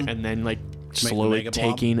 right? Mm-hmm. And then like slowly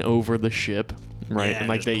taking over the ship, right? Yeah, and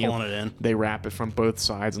like just pulling it in. They wrap it from both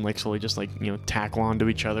sides and like slowly just like tackle onto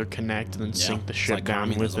each other, connect, and then sink the ship down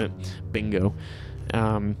communism. With it. Bingo.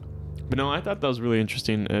 But no, I thought that was really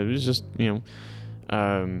interesting. It was just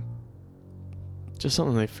just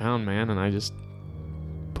something they found, man, and I just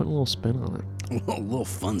put a little spin on it. A little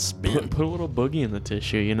fun spin. Put a little boogie in the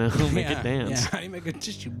tissue, make it dance. Yeah, how do you make a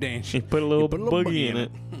tissue dance? You put a little boogie in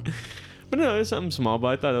it. But no, it's something small, but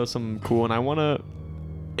I thought that was something cool, and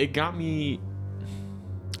it got me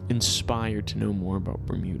inspired to know more about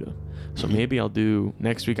Bermuda. So maybe I'll do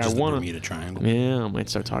next week. Just the Bermuda Triangle. Yeah, I might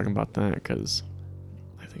start talking about that because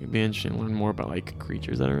I think it'd be interesting to learn more about like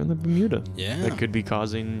creatures that are in the Bermuda. Yeah. That could be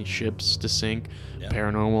causing ships to sink,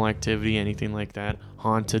 paranormal activity, anything like that,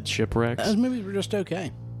 haunted shipwrecks. Those movies were just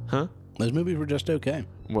okay. Huh? Those movies were just okay.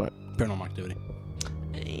 What? Paranormal Activity.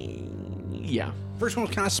 Yeah. First one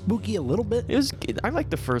was kind of spooky a little bit. I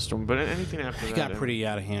liked the first one, but anything after that. It got pretty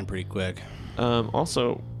out of hand pretty quick.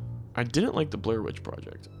 Also, I didn't like the Blair Witch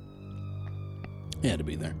Project. You had to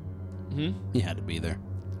be there. Hmm? You had to be there.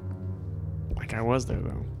 Like, I was there,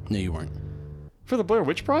 though. No, you weren't. For the Blair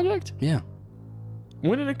Witch Project? Yeah.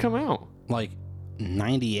 When did it come out? Like,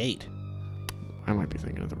 98. I might be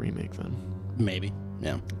thinking of the remake, then. Maybe.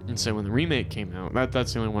 Yeah. And so when the remake came out,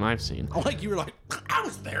 that's the only one I've seen. Oh, like, you were like, I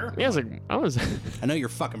was there. Yeah, I was... I know your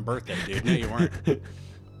fucking birthday, dude. No, you weren't.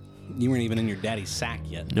 You weren't even in your daddy's sack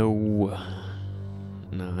yet. No.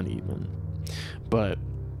 Not even. But...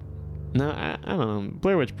 No, I don't know.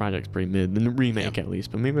 Blair Witch Project's pretty mid. The remake, at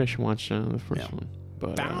least. But maybe I should watch the first one.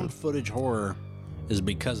 But found footage horror is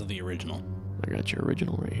because of the original. I got your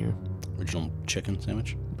original right here. Original chicken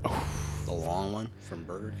sandwich. Oh. The long one from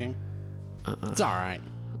Burger King. It's all right.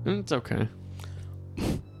 It's okay.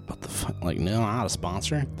 But no, not a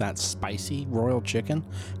sponsor. That spicy royal chicken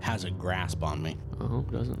has a grasp on me. Oh,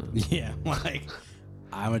 doesn't it? Yeah, like...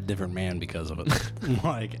 I'm a different man because of it.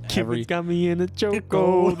 Like Kimmy got me in a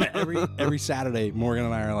chokehold. every Saturday, Morgan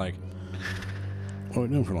and I are like, "What are we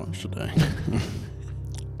doing for lunch today?"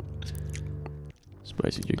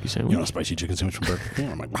 Spicy chicken sandwich. You know, a spicy chicken sandwich from Burger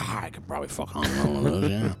King. I'm like, I could probably fuck on one of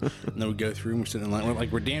those. Yeah. And then we go through and we're sitting in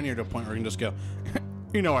line. We're damn near to a point where we can just go.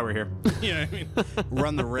 You know why we're here. You know what I mean?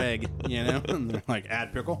 Run the reg. You know, and they're like,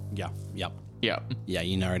 add pickle. Yeah. Yep. Yep. Yeah.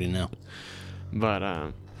 You already know.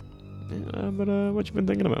 But what you been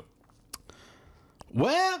thinking about?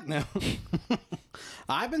 Well, no.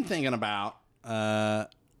 I've been thinking about Rhett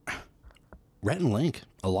and Link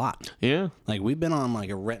a lot. Yeah. Like, we've been on, like,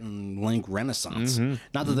 a Rhett and Link renaissance. Mm-hmm.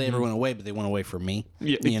 Not that they ever went away, but they went away for me.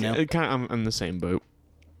 Yeah, you know? I'm in the same boat.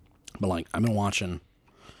 But, like, I've been watching...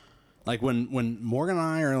 Like, when Morgan and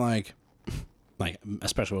I are, like,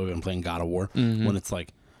 especially when we've been playing God of War, when it's, like,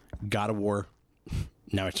 God of War...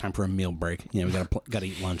 Now it's time for a meal break. You know, we gotta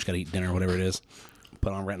eat lunch, gotta eat dinner, whatever it is.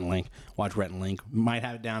 Put on Rhett and Link, watch Rhett and Link. Might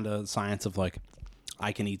have it down to science of like,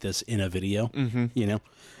 I can eat this in a video. Mm-hmm. You know,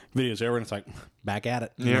 videos over and it's like, back at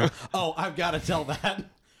it. Yeah. Oh, I've got to tell that.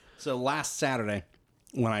 So last Saturday,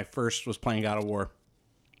 when I first was playing God of War,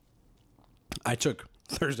 I took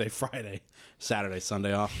Thursday, Friday, Saturday,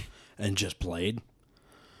 Sunday off and just played.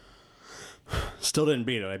 Still didn't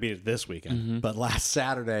beat it. I beat it this weekend. Mm-hmm. But last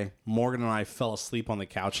Saturday, Morgan and I fell asleep on the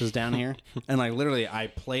couches down here. And like literally, I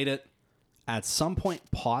played it, at some point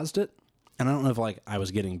paused it. And I don't know if like I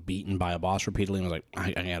was getting beaten by a boss repeatedly and was like,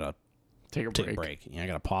 I gotta take a break. You know, I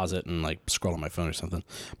gotta pause it and like scroll on my phone or something.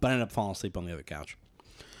 But I ended up falling asleep on the other couch.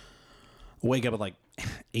 Wake up at like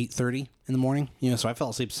 8:30 in the morning. You know, so I fell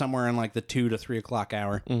asleep somewhere in like the 2 to 3 o'clock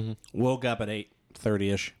hour. Mm-hmm. Woke up at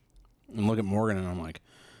 8:30ish and look at Morgan and I'm like,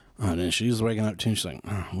 oh, and she's waking up too. And she's like,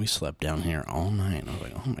 oh, we slept down here all night. And I was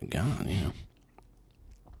like, oh my God, you know.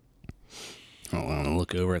 I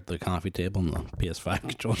look over at the coffee table and the PS5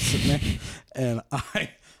 controller sitting there. And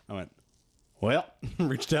I went, well,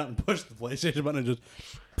 reached out and pushed the PlayStation button and just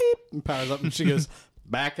beep and powers up. And she goes,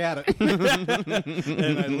 back at it.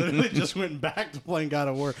 And I literally just went back to playing God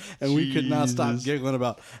of War. And we could not stop giggling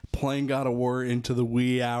about playing God of War into the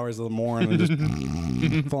wee hours of the morning and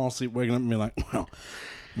just fall asleep, waking up and be like, well,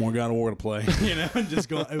 more God of War to play, you know, and just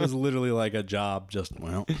go. It was literally like a job. Just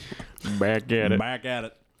back at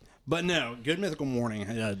it. But no, Good Mythical Morning.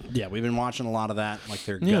 Yeah, we've been watching a lot of that, like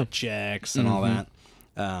their gut checks and all that.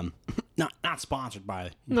 Not sponsored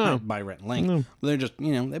by Rhett and Link. No. They're just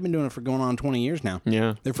they've been doing it for going on 20 years now.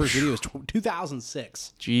 Yeah, their first video was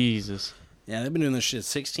 2006. Jesus. Yeah, they've been doing this shit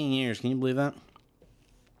 16 years. Can you believe that?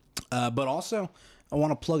 But also, I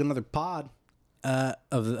want to plug another pod.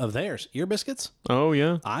 Of theirs, Ear Biscuits. Oh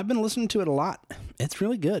yeah, I've been listening to it a lot. It's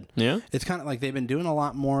really good. Yeah, it's kind of like they've been doing a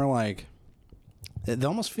lot more like they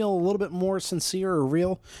almost feel a little bit more sincere or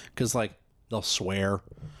real because like they'll swear,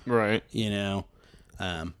 right? And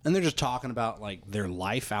they're just talking about like their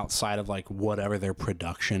life outside of like whatever their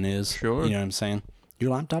production is. Sure. You know what I'm saying?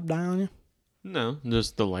 Your laptop die on you? No,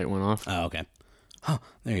 just the light went off. Oh, okay. Oh,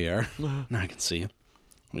 there you are. Now I can see you.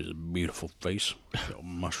 There's a beautiful face, your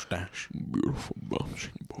mustache, Beautiful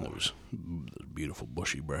bushy those beautiful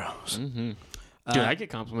bushy brows. Mm-hmm. Dude, I get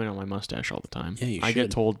complimented on my mustache all the time. Yeah, you I should.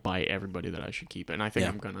 get told by everybody that I should keep it, and I think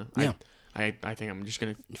Yeah. I'm gonna. Yeah. I think I'm just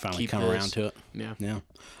gonna You finally keep come this. around to it. Yeah. Yeah.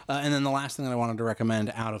 And then the last thing that I wanted to recommend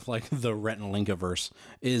out of like the Rhett and Linkaverse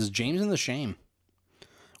is James and the Shame,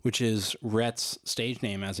 which is Rhett's stage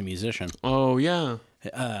name as a musician. Oh yeah.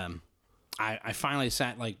 I finally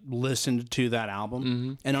sat like listened to that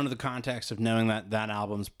album, and under the context of knowing that that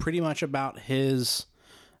album's pretty much about his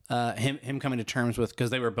him coming to terms with, because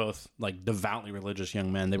they were both like devoutly religious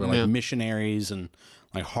young men. They were like missionaries and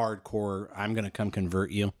like hardcore. I'm gonna come convert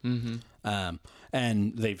you,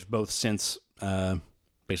 and they've both since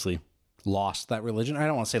basically lost that religion. I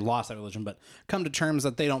don't want to say lost that religion, but come to terms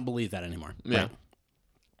that they don't believe that anymore. Yeah. Right?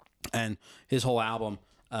 And his whole album,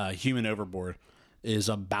 Human Overboard, is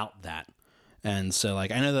about that. And so,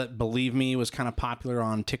 like, I know that Believe Me was kind of popular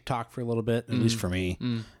on TikTok for a little bit, at least for me.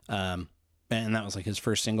 And that was, like, his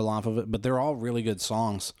first single off of it. But they're all really good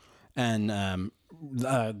songs. And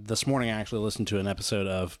this morning, I actually listened to an episode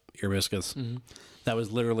of Ear Biscuits that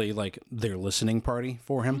was literally, like, their listening party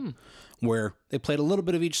for him, where they played a little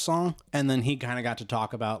bit of each song, and then he kind of got to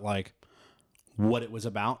talk about, like, what it was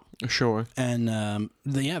about. Sure. And,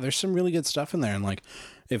 there's some really good stuff in there. And, like,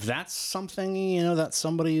 if that's something, that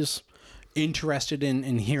somebody's interested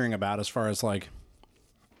in hearing about, as far as like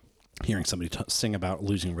hearing somebody sing about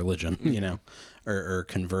losing religion, or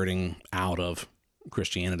converting out of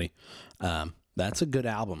Christianity, that's a good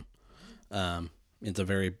album. It's a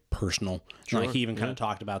very personal. Sure, like he even kind of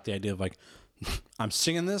talked about the idea of like, I'm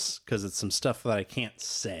singing this because it's some stuff that I can't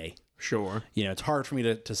say. Sure. It's hard for me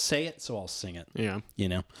to say it, so I'll sing it. Yeah.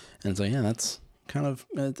 And so that's kind of,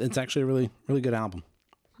 it's actually a really, really good album.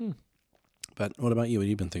 But what about you? What have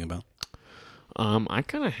you been thinking about? I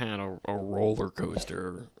kind of had a roller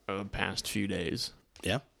coaster the past few days.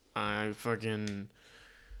 Yeah. I fucking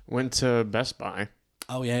went to Best Buy.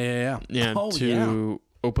 Oh yeah. Yeah. Oh, to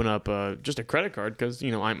open up just a credit card, because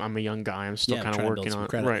I'm a young guy. I'm still kind of working on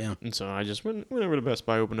credit, right. Yeah. And so I just went over to Best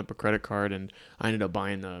Buy, opened up a credit card, and I ended up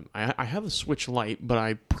buying I have a Switch Lite, but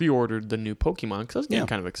I pre-ordered the new Pokemon because I was getting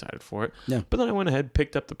kind of excited for it. Yeah. But then I went ahead,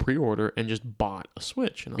 picked up the pre-order, and just bought a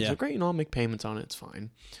Switch, and I was like, great, I'll make payments on it. It's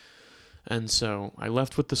fine. And so I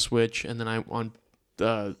left with the Switch, and then on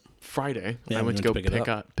Friday I went to go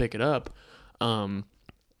pick it up.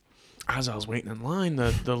 As I was waiting in line,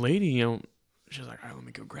 the lady, she was like, all right, let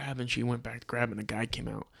me go grab. And she went back to grab, and a guy came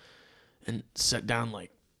out and set down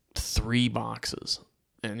like 3 boxes.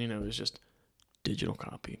 And, it was just digital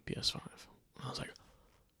copy, PS5. And I was like,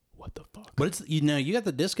 what the fuck? But it's, you got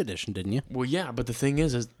the disc edition, didn't you? Well, yeah, but the thing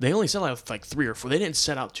is they only set out like 3 or 4. They didn't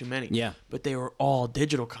set out too many. Yeah. But they were all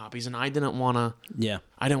digital copies, and I didn't want to. Yeah.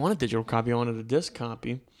 I didn't want a digital copy. I wanted a disc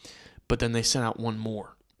copy. But then they sent out one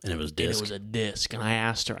more. And it was disc. And it was a disc. And I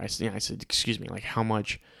asked her, I said, excuse me, like how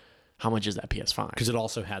much is that PS5? Because it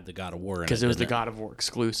also had the God of War in it. Because it was the God of War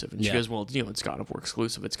exclusive. And she Yeah. goes, well, it's God of War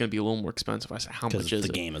exclusive. It's going to be a little more expensive. I said, how much is the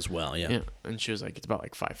it? game as well, yeah. Yeah. And she was like, it's about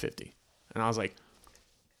like $550. And I was like,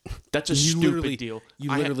 that's a stupid deal. You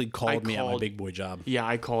literally called me at my big boy job. Yeah,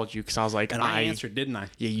 I called you because I was like, And I answered, didn't I?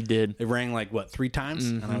 Yeah, you did. It rang like, 3 times?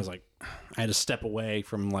 And I was like, I had to step away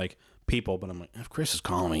from like people, but I'm like, if Chris is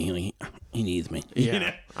calling me, he needs me.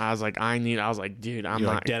 Yeah. I was like, dude, I'm You're not.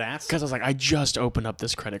 like, dead ass? Because I was like, I just opened up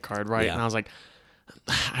this credit card, right? Yeah. And I was like,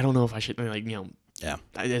 I don't know if I should, like, Yeah.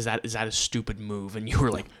 is that a stupid move? And you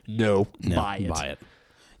were like, no, buy it.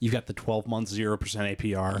 You got the 12 months 0%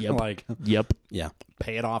 APR. Yep. Like, Yep. yeah,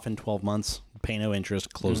 pay it off in 12 months, pay no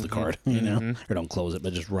interest, close the card, or don't close it,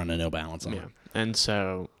 but just run a no balance on it. And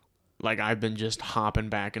so, like, I've been just hopping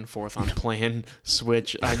back and forth on playing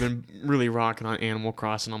Switch. I've been really rocking on Animal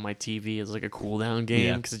Crossing on my TV as like a cool down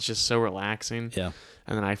game because it's just so relaxing. Yeah.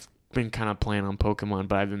 And then I've been kind of playing on Pokemon,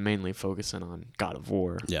 but I've been mainly focusing on God of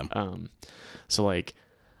War. Yeah. So like,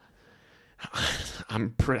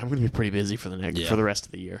 I'm going to be pretty busy for the rest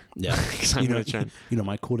of the year. Yeah. I'm going to try.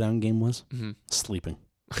 My cool down game was sleeping.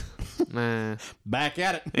 Nah. Back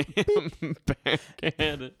at it. Back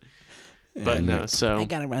at it. But no, so I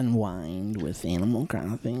gotta unwind with Animal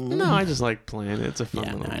Crossing. No, I just like playing it. It's a fun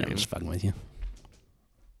little game. I'm just fucking with you.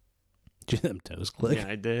 Did you them toes click? Yeah,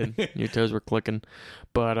 I did. Your toes were clicking.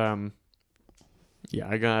 But Yeah,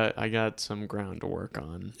 I got some ground to work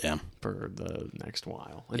on. Yeah. For the next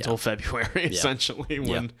while until February, essentially,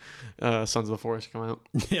 when Sons of the Forest come out.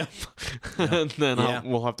 Yeah. And then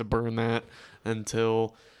we'll have to burn that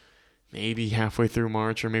until maybe halfway through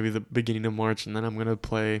March or maybe the beginning of March, and then I'm gonna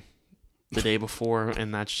play the day before,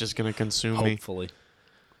 and that's just gonna consume me. Hopefully.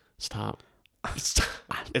 Stop.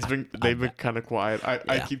 They've been kind of quiet.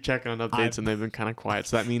 I keep checking on updates, and they've been kind of quiet.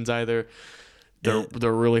 So that means either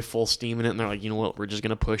they're really full steam in it, and they're like, you know what, we're just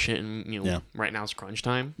gonna push it, and right now it's crunch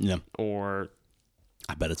time. Yeah. Or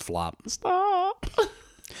I bet it's flop. Stop.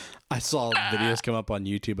 I saw videos come up on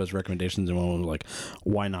YouTube as recommendations, and one was like,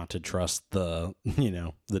 "Why not to trust the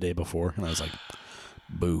day before?" And I was like,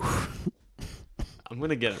 "Boo." I'm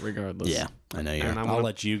gonna get it regardless. Yeah, I know you are. I'll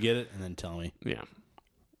let you get it and then tell me. Yeah.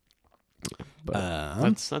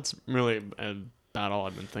 But that's really about all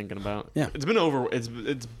I've been thinking about. Yeah, it's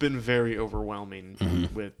been very overwhelming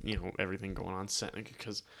with everything going on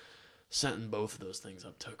because setting both of those things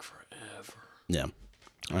up took forever. Yeah,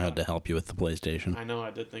 I had to help you with the PlayStation. I know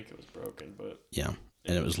I did think it was broken, but yeah,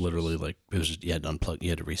 and it was literally like it was just you had to unplug, you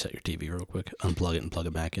had to reset your TV real quick, unplug it and plug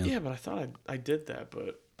it back in. Yeah, but I thought I did that,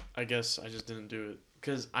 but I guess I just didn't do it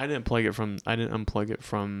because I didn't unplug it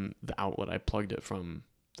from the outlet. I plugged it from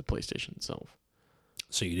the PlayStation itself.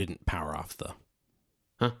 So you didn't power off the...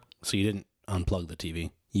 Huh? So you didn't unplug the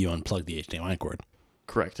TV. You unplugged the HDMI cord.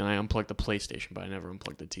 Correct, and I unplugged the PlayStation, but I never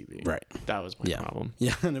unplugged the TV. Right. That was my problem.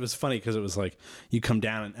 Yeah, and it was funny because it was like, you come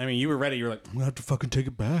down and, I mean, you were ready. You were like, I'm going to have to fucking take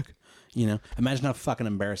it back. Imagine how fucking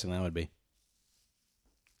embarrassing that would be.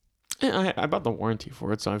 Yeah, I bought the warranty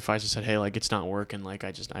for it, so if I just said, hey, like, it's not working, like,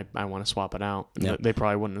 I want to swap it out, they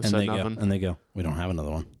probably wouldn't have said nothing. And they go, we don't have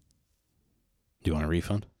another one. Do you want a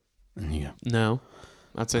refund? And you go, no.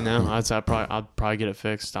 I'd say no. I'll probably get it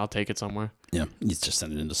fixed. I'll take it somewhere. Yeah, you just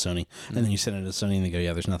send it into Sony. And then you send it to Sony and they go,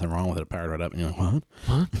 yeah, there's nothing wrong with it. It powered right up. And you're like, what?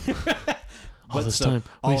 All this time.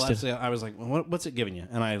 I was like, well, what's it giving you?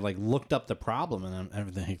 And I like looked up the problem and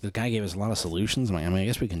everything. The guy gave us a lot of solutions. I'm like, I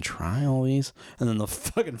guess we can try all these. And then the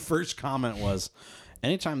fucking first comment was,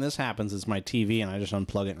 anytime this happens, it's my TV and I just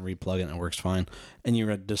unplug it and replug it and it works fine. And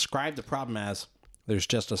you described the problem as there's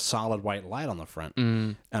just a solid white light on the front.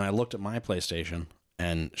 And I looked at my PlayStation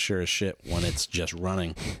and sure as shit, when it's just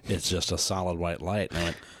running, it's just a solid white light. And I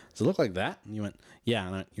went, does it look like that? And you went, yeah.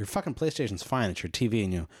 And I went, your fucking PlayStation's fine. It's your TV.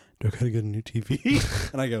 And you go, do I gotta get a new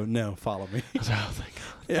TV? And I go, no, follow me. I was like, oh, thank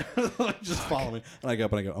God. Yeah, just follow me. And I go,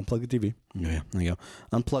 unplug the TV. Yeah. And I go,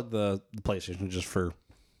 unplug the PlayStation just for,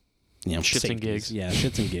 shits safeties. and gigs. Yeah,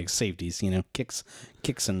 shits and gigs, safeties,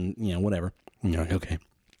 kicks and, whatever. And you're like, okay.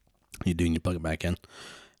 You do, and you plug it back in.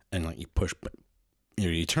 And, like, you push,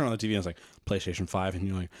 you turn on the TV, and it's like, PlayStation 5, and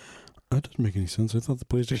you're like, that doesn't make any sense. I thought the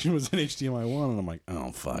PlayStation was an HDMI 1, and I'm like,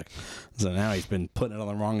 oh, fuck. So now he's been putting it on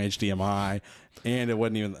the wrong HDMI, and it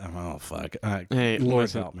wasn't even, oh, fuck. Hey, Lord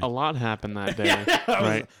listen, help me. a lot happened that day,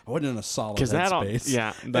 right? I wasn't in a solid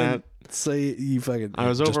headspace. You fucking... I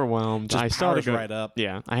was overwhelmed. I started right up.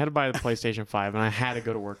 Yeah, I had to buy the PlayStation 5, and I had to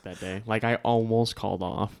go to work that day. Like, I almost called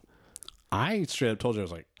off. I straight up told you, I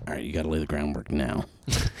was like, all right, you got to lay the groundwork now.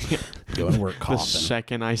 Go and work coughing. The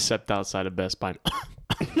second I stepped outside of Best Buy...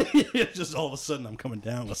 Just all of a sudden I'm coming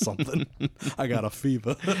down with something. I got a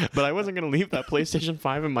fever. But I wasn't going to leave that PlayStation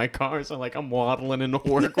 5 in my car, so I'm waddling into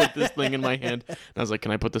work with this thing in my hand. And I was like,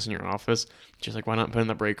 can I put this in your office? She's like, why not put it in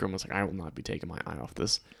the break room? I was like, I will not be taking my eye off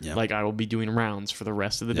this. Yep. Like, I will be doing rounds for the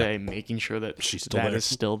rest of the day, making sure that that is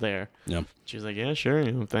still there. Yep. She's like, yeah,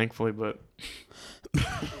 sure, thankfully, but...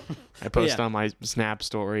 I post on my Snap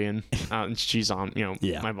story, and she's on,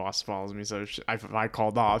 my boss follows me, so I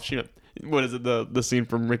called off. What is it, the scene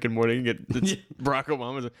from Rick and Morty? Barack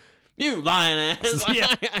Obama's like, you lying ass.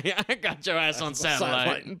 I got your ass on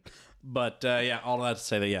satellite. But, all of that to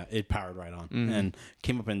say that, it powered right on. And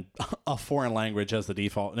came up in a foreign language as the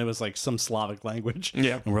default, and it was like some Slavic language.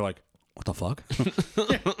 Yeah. And we're like, what the fuck?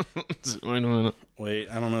 Wait,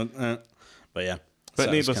 I don't know. But yeah. But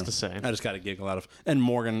so needless to say, I just got a giggle out of, and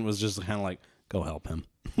Morgan was just kind of like, "Go help him,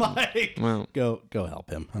 go help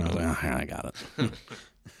him." And I was like, oh, "I got it."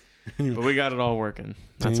 But we got it all working.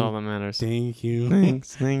 That's all that matters. Thank you.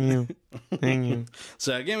 Thanks. Thank you. Thank you.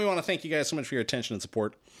 So again, we want to thank you guys so much for your attention and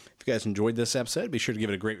support. If you guys enjoyed this episode, be sure to give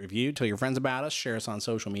it a great review. Tell your friends about us. Share us on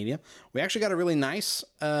social media. We actually got a really nice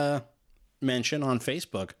mention on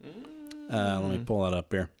Facebook. Let me pull that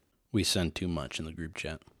up here. We send too much in the group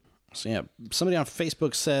chat. So yeah, somebody on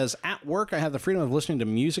Facebook says, at work, I have the freedom of listening to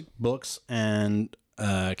music, books, and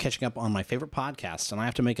catching up on my favorite podcasts. And I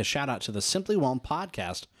have to make a shout out to the Simply Whelm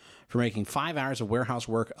podcast for making 5 hours of warehouse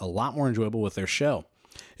work a lot more enjoyable with their show.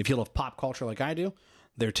 If you love pop culture like I do,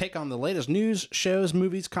 Their take on the latest news, shows,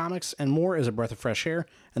 movies, comics, and more is a breath of fresh air,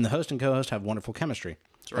 and the host and co-host have wonderful chemistry.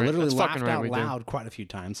 Right. I literally laughed out loud quite a few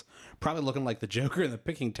times, probably looking like the Joker in the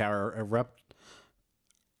picking tower,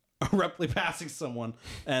 abruptly passing someone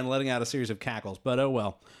and letting out a series of cackles. But oh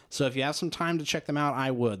well. So if you have some time to check them out,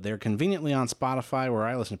 I would. They're conveniently on Spotify, where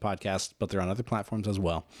I listen to podcasts, but they're on other platforms as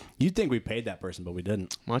well. You'd think we paid that person, but we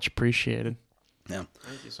didn't. Much appreciated. Yeah.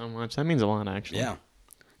 Thank you so much. That means a lot, actually. Yeah.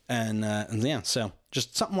 And yeah, so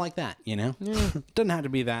just something like that, you know? Yeah. Doesn't have to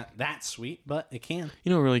be that sweet, but it can.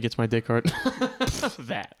 You know what really gets my dick hard?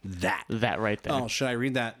 That right there. Oh, should I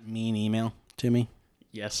read that mean email to me?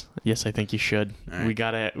 Yes, I think you should. Right. We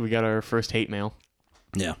got our first hate mail.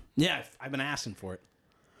 Yeah, I've been asking for it.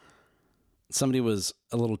 Somebody was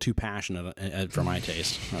a little too passionate for my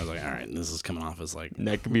taste. I was like, all right, this is coming off as like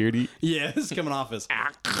neckbeardy. Yeah, this is coming off as.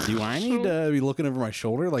 Do I need to be looking over my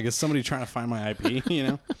shoulder? Like, is somebody trying to find my IP? You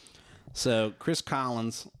know. So Chris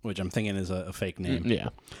Collins, which I'm thinking is a fake name, yeah,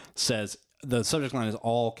 says the subject line is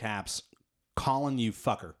all caps, "Calling you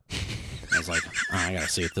fucker." I was like, I gotta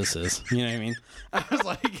see what this is. You know what I mean? I was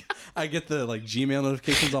like, I get the like Gmail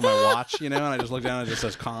notifications on my watch, you know, and I just look down and it just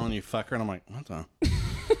says "calling you fucker," and I'm like, what the?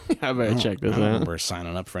 I better check this out. I don't remember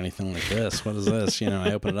signing up for anything like this. What is this? You know,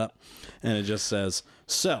 I open it up and it just says,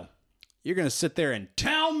 so you're gonna sit there and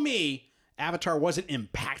tell me Avatar wasn't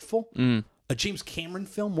impactful? A James Cameron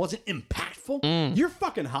film wasn't impactful? You're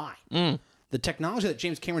fucking high. The technology that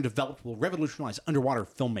James Cameron developed will revolutionize underwater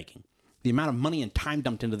filmmaking. The amount of money and time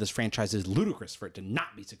dumped into this franchise is ludicrous for it to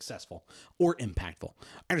not be successful or impactful.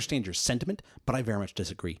 I understand your sentiment, but I very much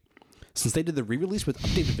disagree. Since they did the re-release with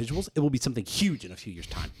updated visuals, it will be something huge in a few years'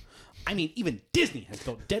 time. I mean, even Disney has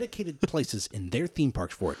built dedicated places in their theme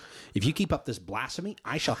parks for it. If you keep up this blasphemy,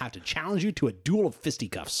 I shall have to challenge you to a duel of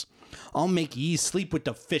fisticuffs. I'll make ye sleep with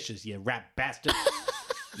the fishes, you rat bastard.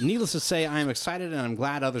 Needless to say, I am excited and I'm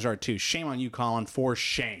glad others are too. Shame on you, Colin, for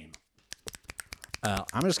shame.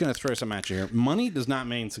 I'm just going to throw some at you here. Money does not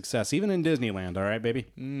mean success, even in Disneyland, all right, baby?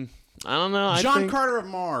 I don't know. John Carter of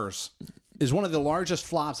Mars is one of the largest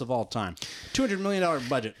flops of all time. $200 million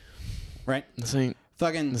budget, right? This ain't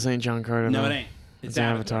John Carter. No, it ain't. It's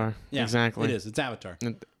Avatar. Yeah, exactly. It is. It's Avatar.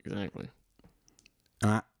 Exactly.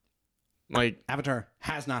 Like Avatar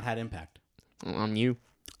has not had impact on you.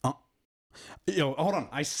 Hold on.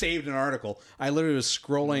 I saved an article. I literally was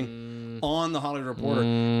scrolling on the Hollywood Reporter,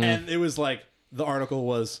 and it was like the article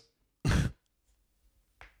was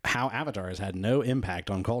how Avatar has had no impact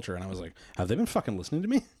on culture, and I was like, have they been fucking listening to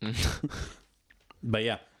me? But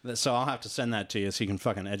yeah, so I'll have to send that to you so you can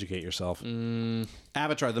fucking educate yourself.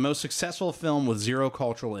 Avatar, the most successful film with zero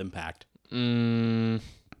cultural impact. So,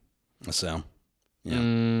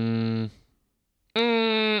 yeah.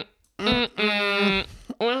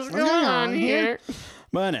 What's going on here?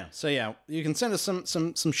 But no, so yeah, you can send us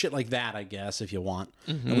some shit like that, I guess, if you want.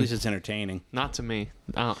 At least it's entertaining. Not to me.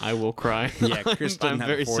 I will cry. Yeah, Chris doesn't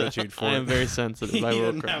have the fortitude for it. I am very sensitive. He I will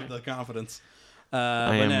doesn't cry. have the confidence.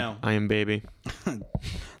 I am baby.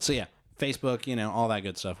 So yeah, Facebook, all that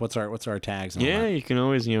good stuff. What's our tags? And Yeah, you can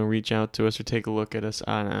always reach out to us or take a look at us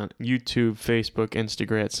on YouTube, Facebook,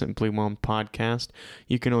 Instagram at Simply Whelmed Podcast.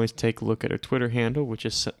 You can always take a look at our Twitter handle, which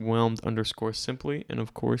is whelmed_simply, and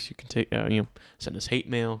of course you can take send us hate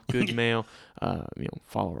mail, good mail.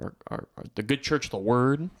 Follow our the Good Church of the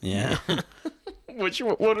Word. Yeah. What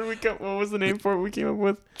was the name for it we came up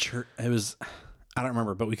with? It was, I don't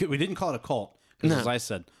remember, but we didn't call it a cult because as I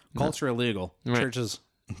said, cults are illegal. Right. Churches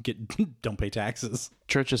don't pay taxes.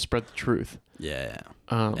 Churches spread the truth. Yeah.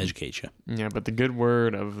 Educate you. Yeah, but the good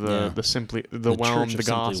word of the whelmed, the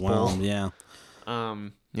gospel. Whelmed, yeah.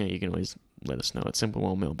 You can always let us know at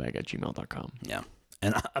simplywhelmedmailbag@gmail.com. Yeah.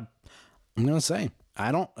 And I'm going to say,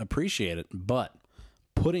 I don't appreciate it, but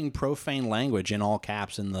putting profane language in all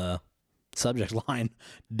caps in the subject line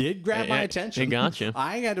did grab my attention. It got you.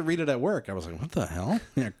 I had to read it at work. I was like, what the hell?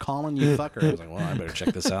 They're calling you fucker. I was like, well, I better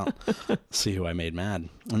check this out. See who I made mad.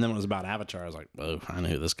 And then when it was about Avatar, I was like, oh, I know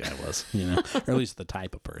who this guy was, or at least the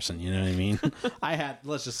type of person, you know what I mean?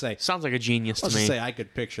 Let's just say. Sounds like a genius to me. Let's just say I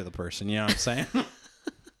could picture the person, you know what I'm saying?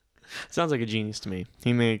 Sounds like a genius to me.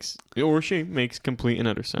 He makes, or she makes complete and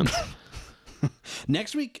utter sense.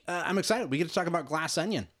 Next week, I'm excited. We get to talk about Glass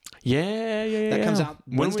Onion. Yeah. That comes out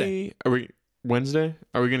Wednesday. Wednesday?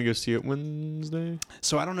 Are we going to go see it Wednesday?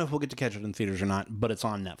 So I don't know if we'll get to catch it in theaters or not, but it's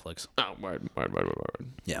on Netflix. Oh, word.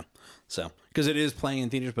 Yeah. So, because it is playing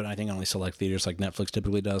in theaters, but I think only select theaters like Netflix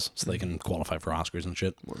typically does, so they can qualify for Oscars and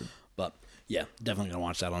shit. Word. But yeah, definitely going to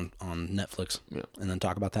watch that on Netflix. Yeah. And then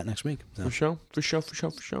talk about that next week. So. For sure. For sure.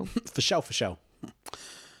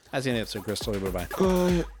 That's the end of the episode, Chris. Bye-bye.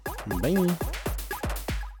 Bye. Bye.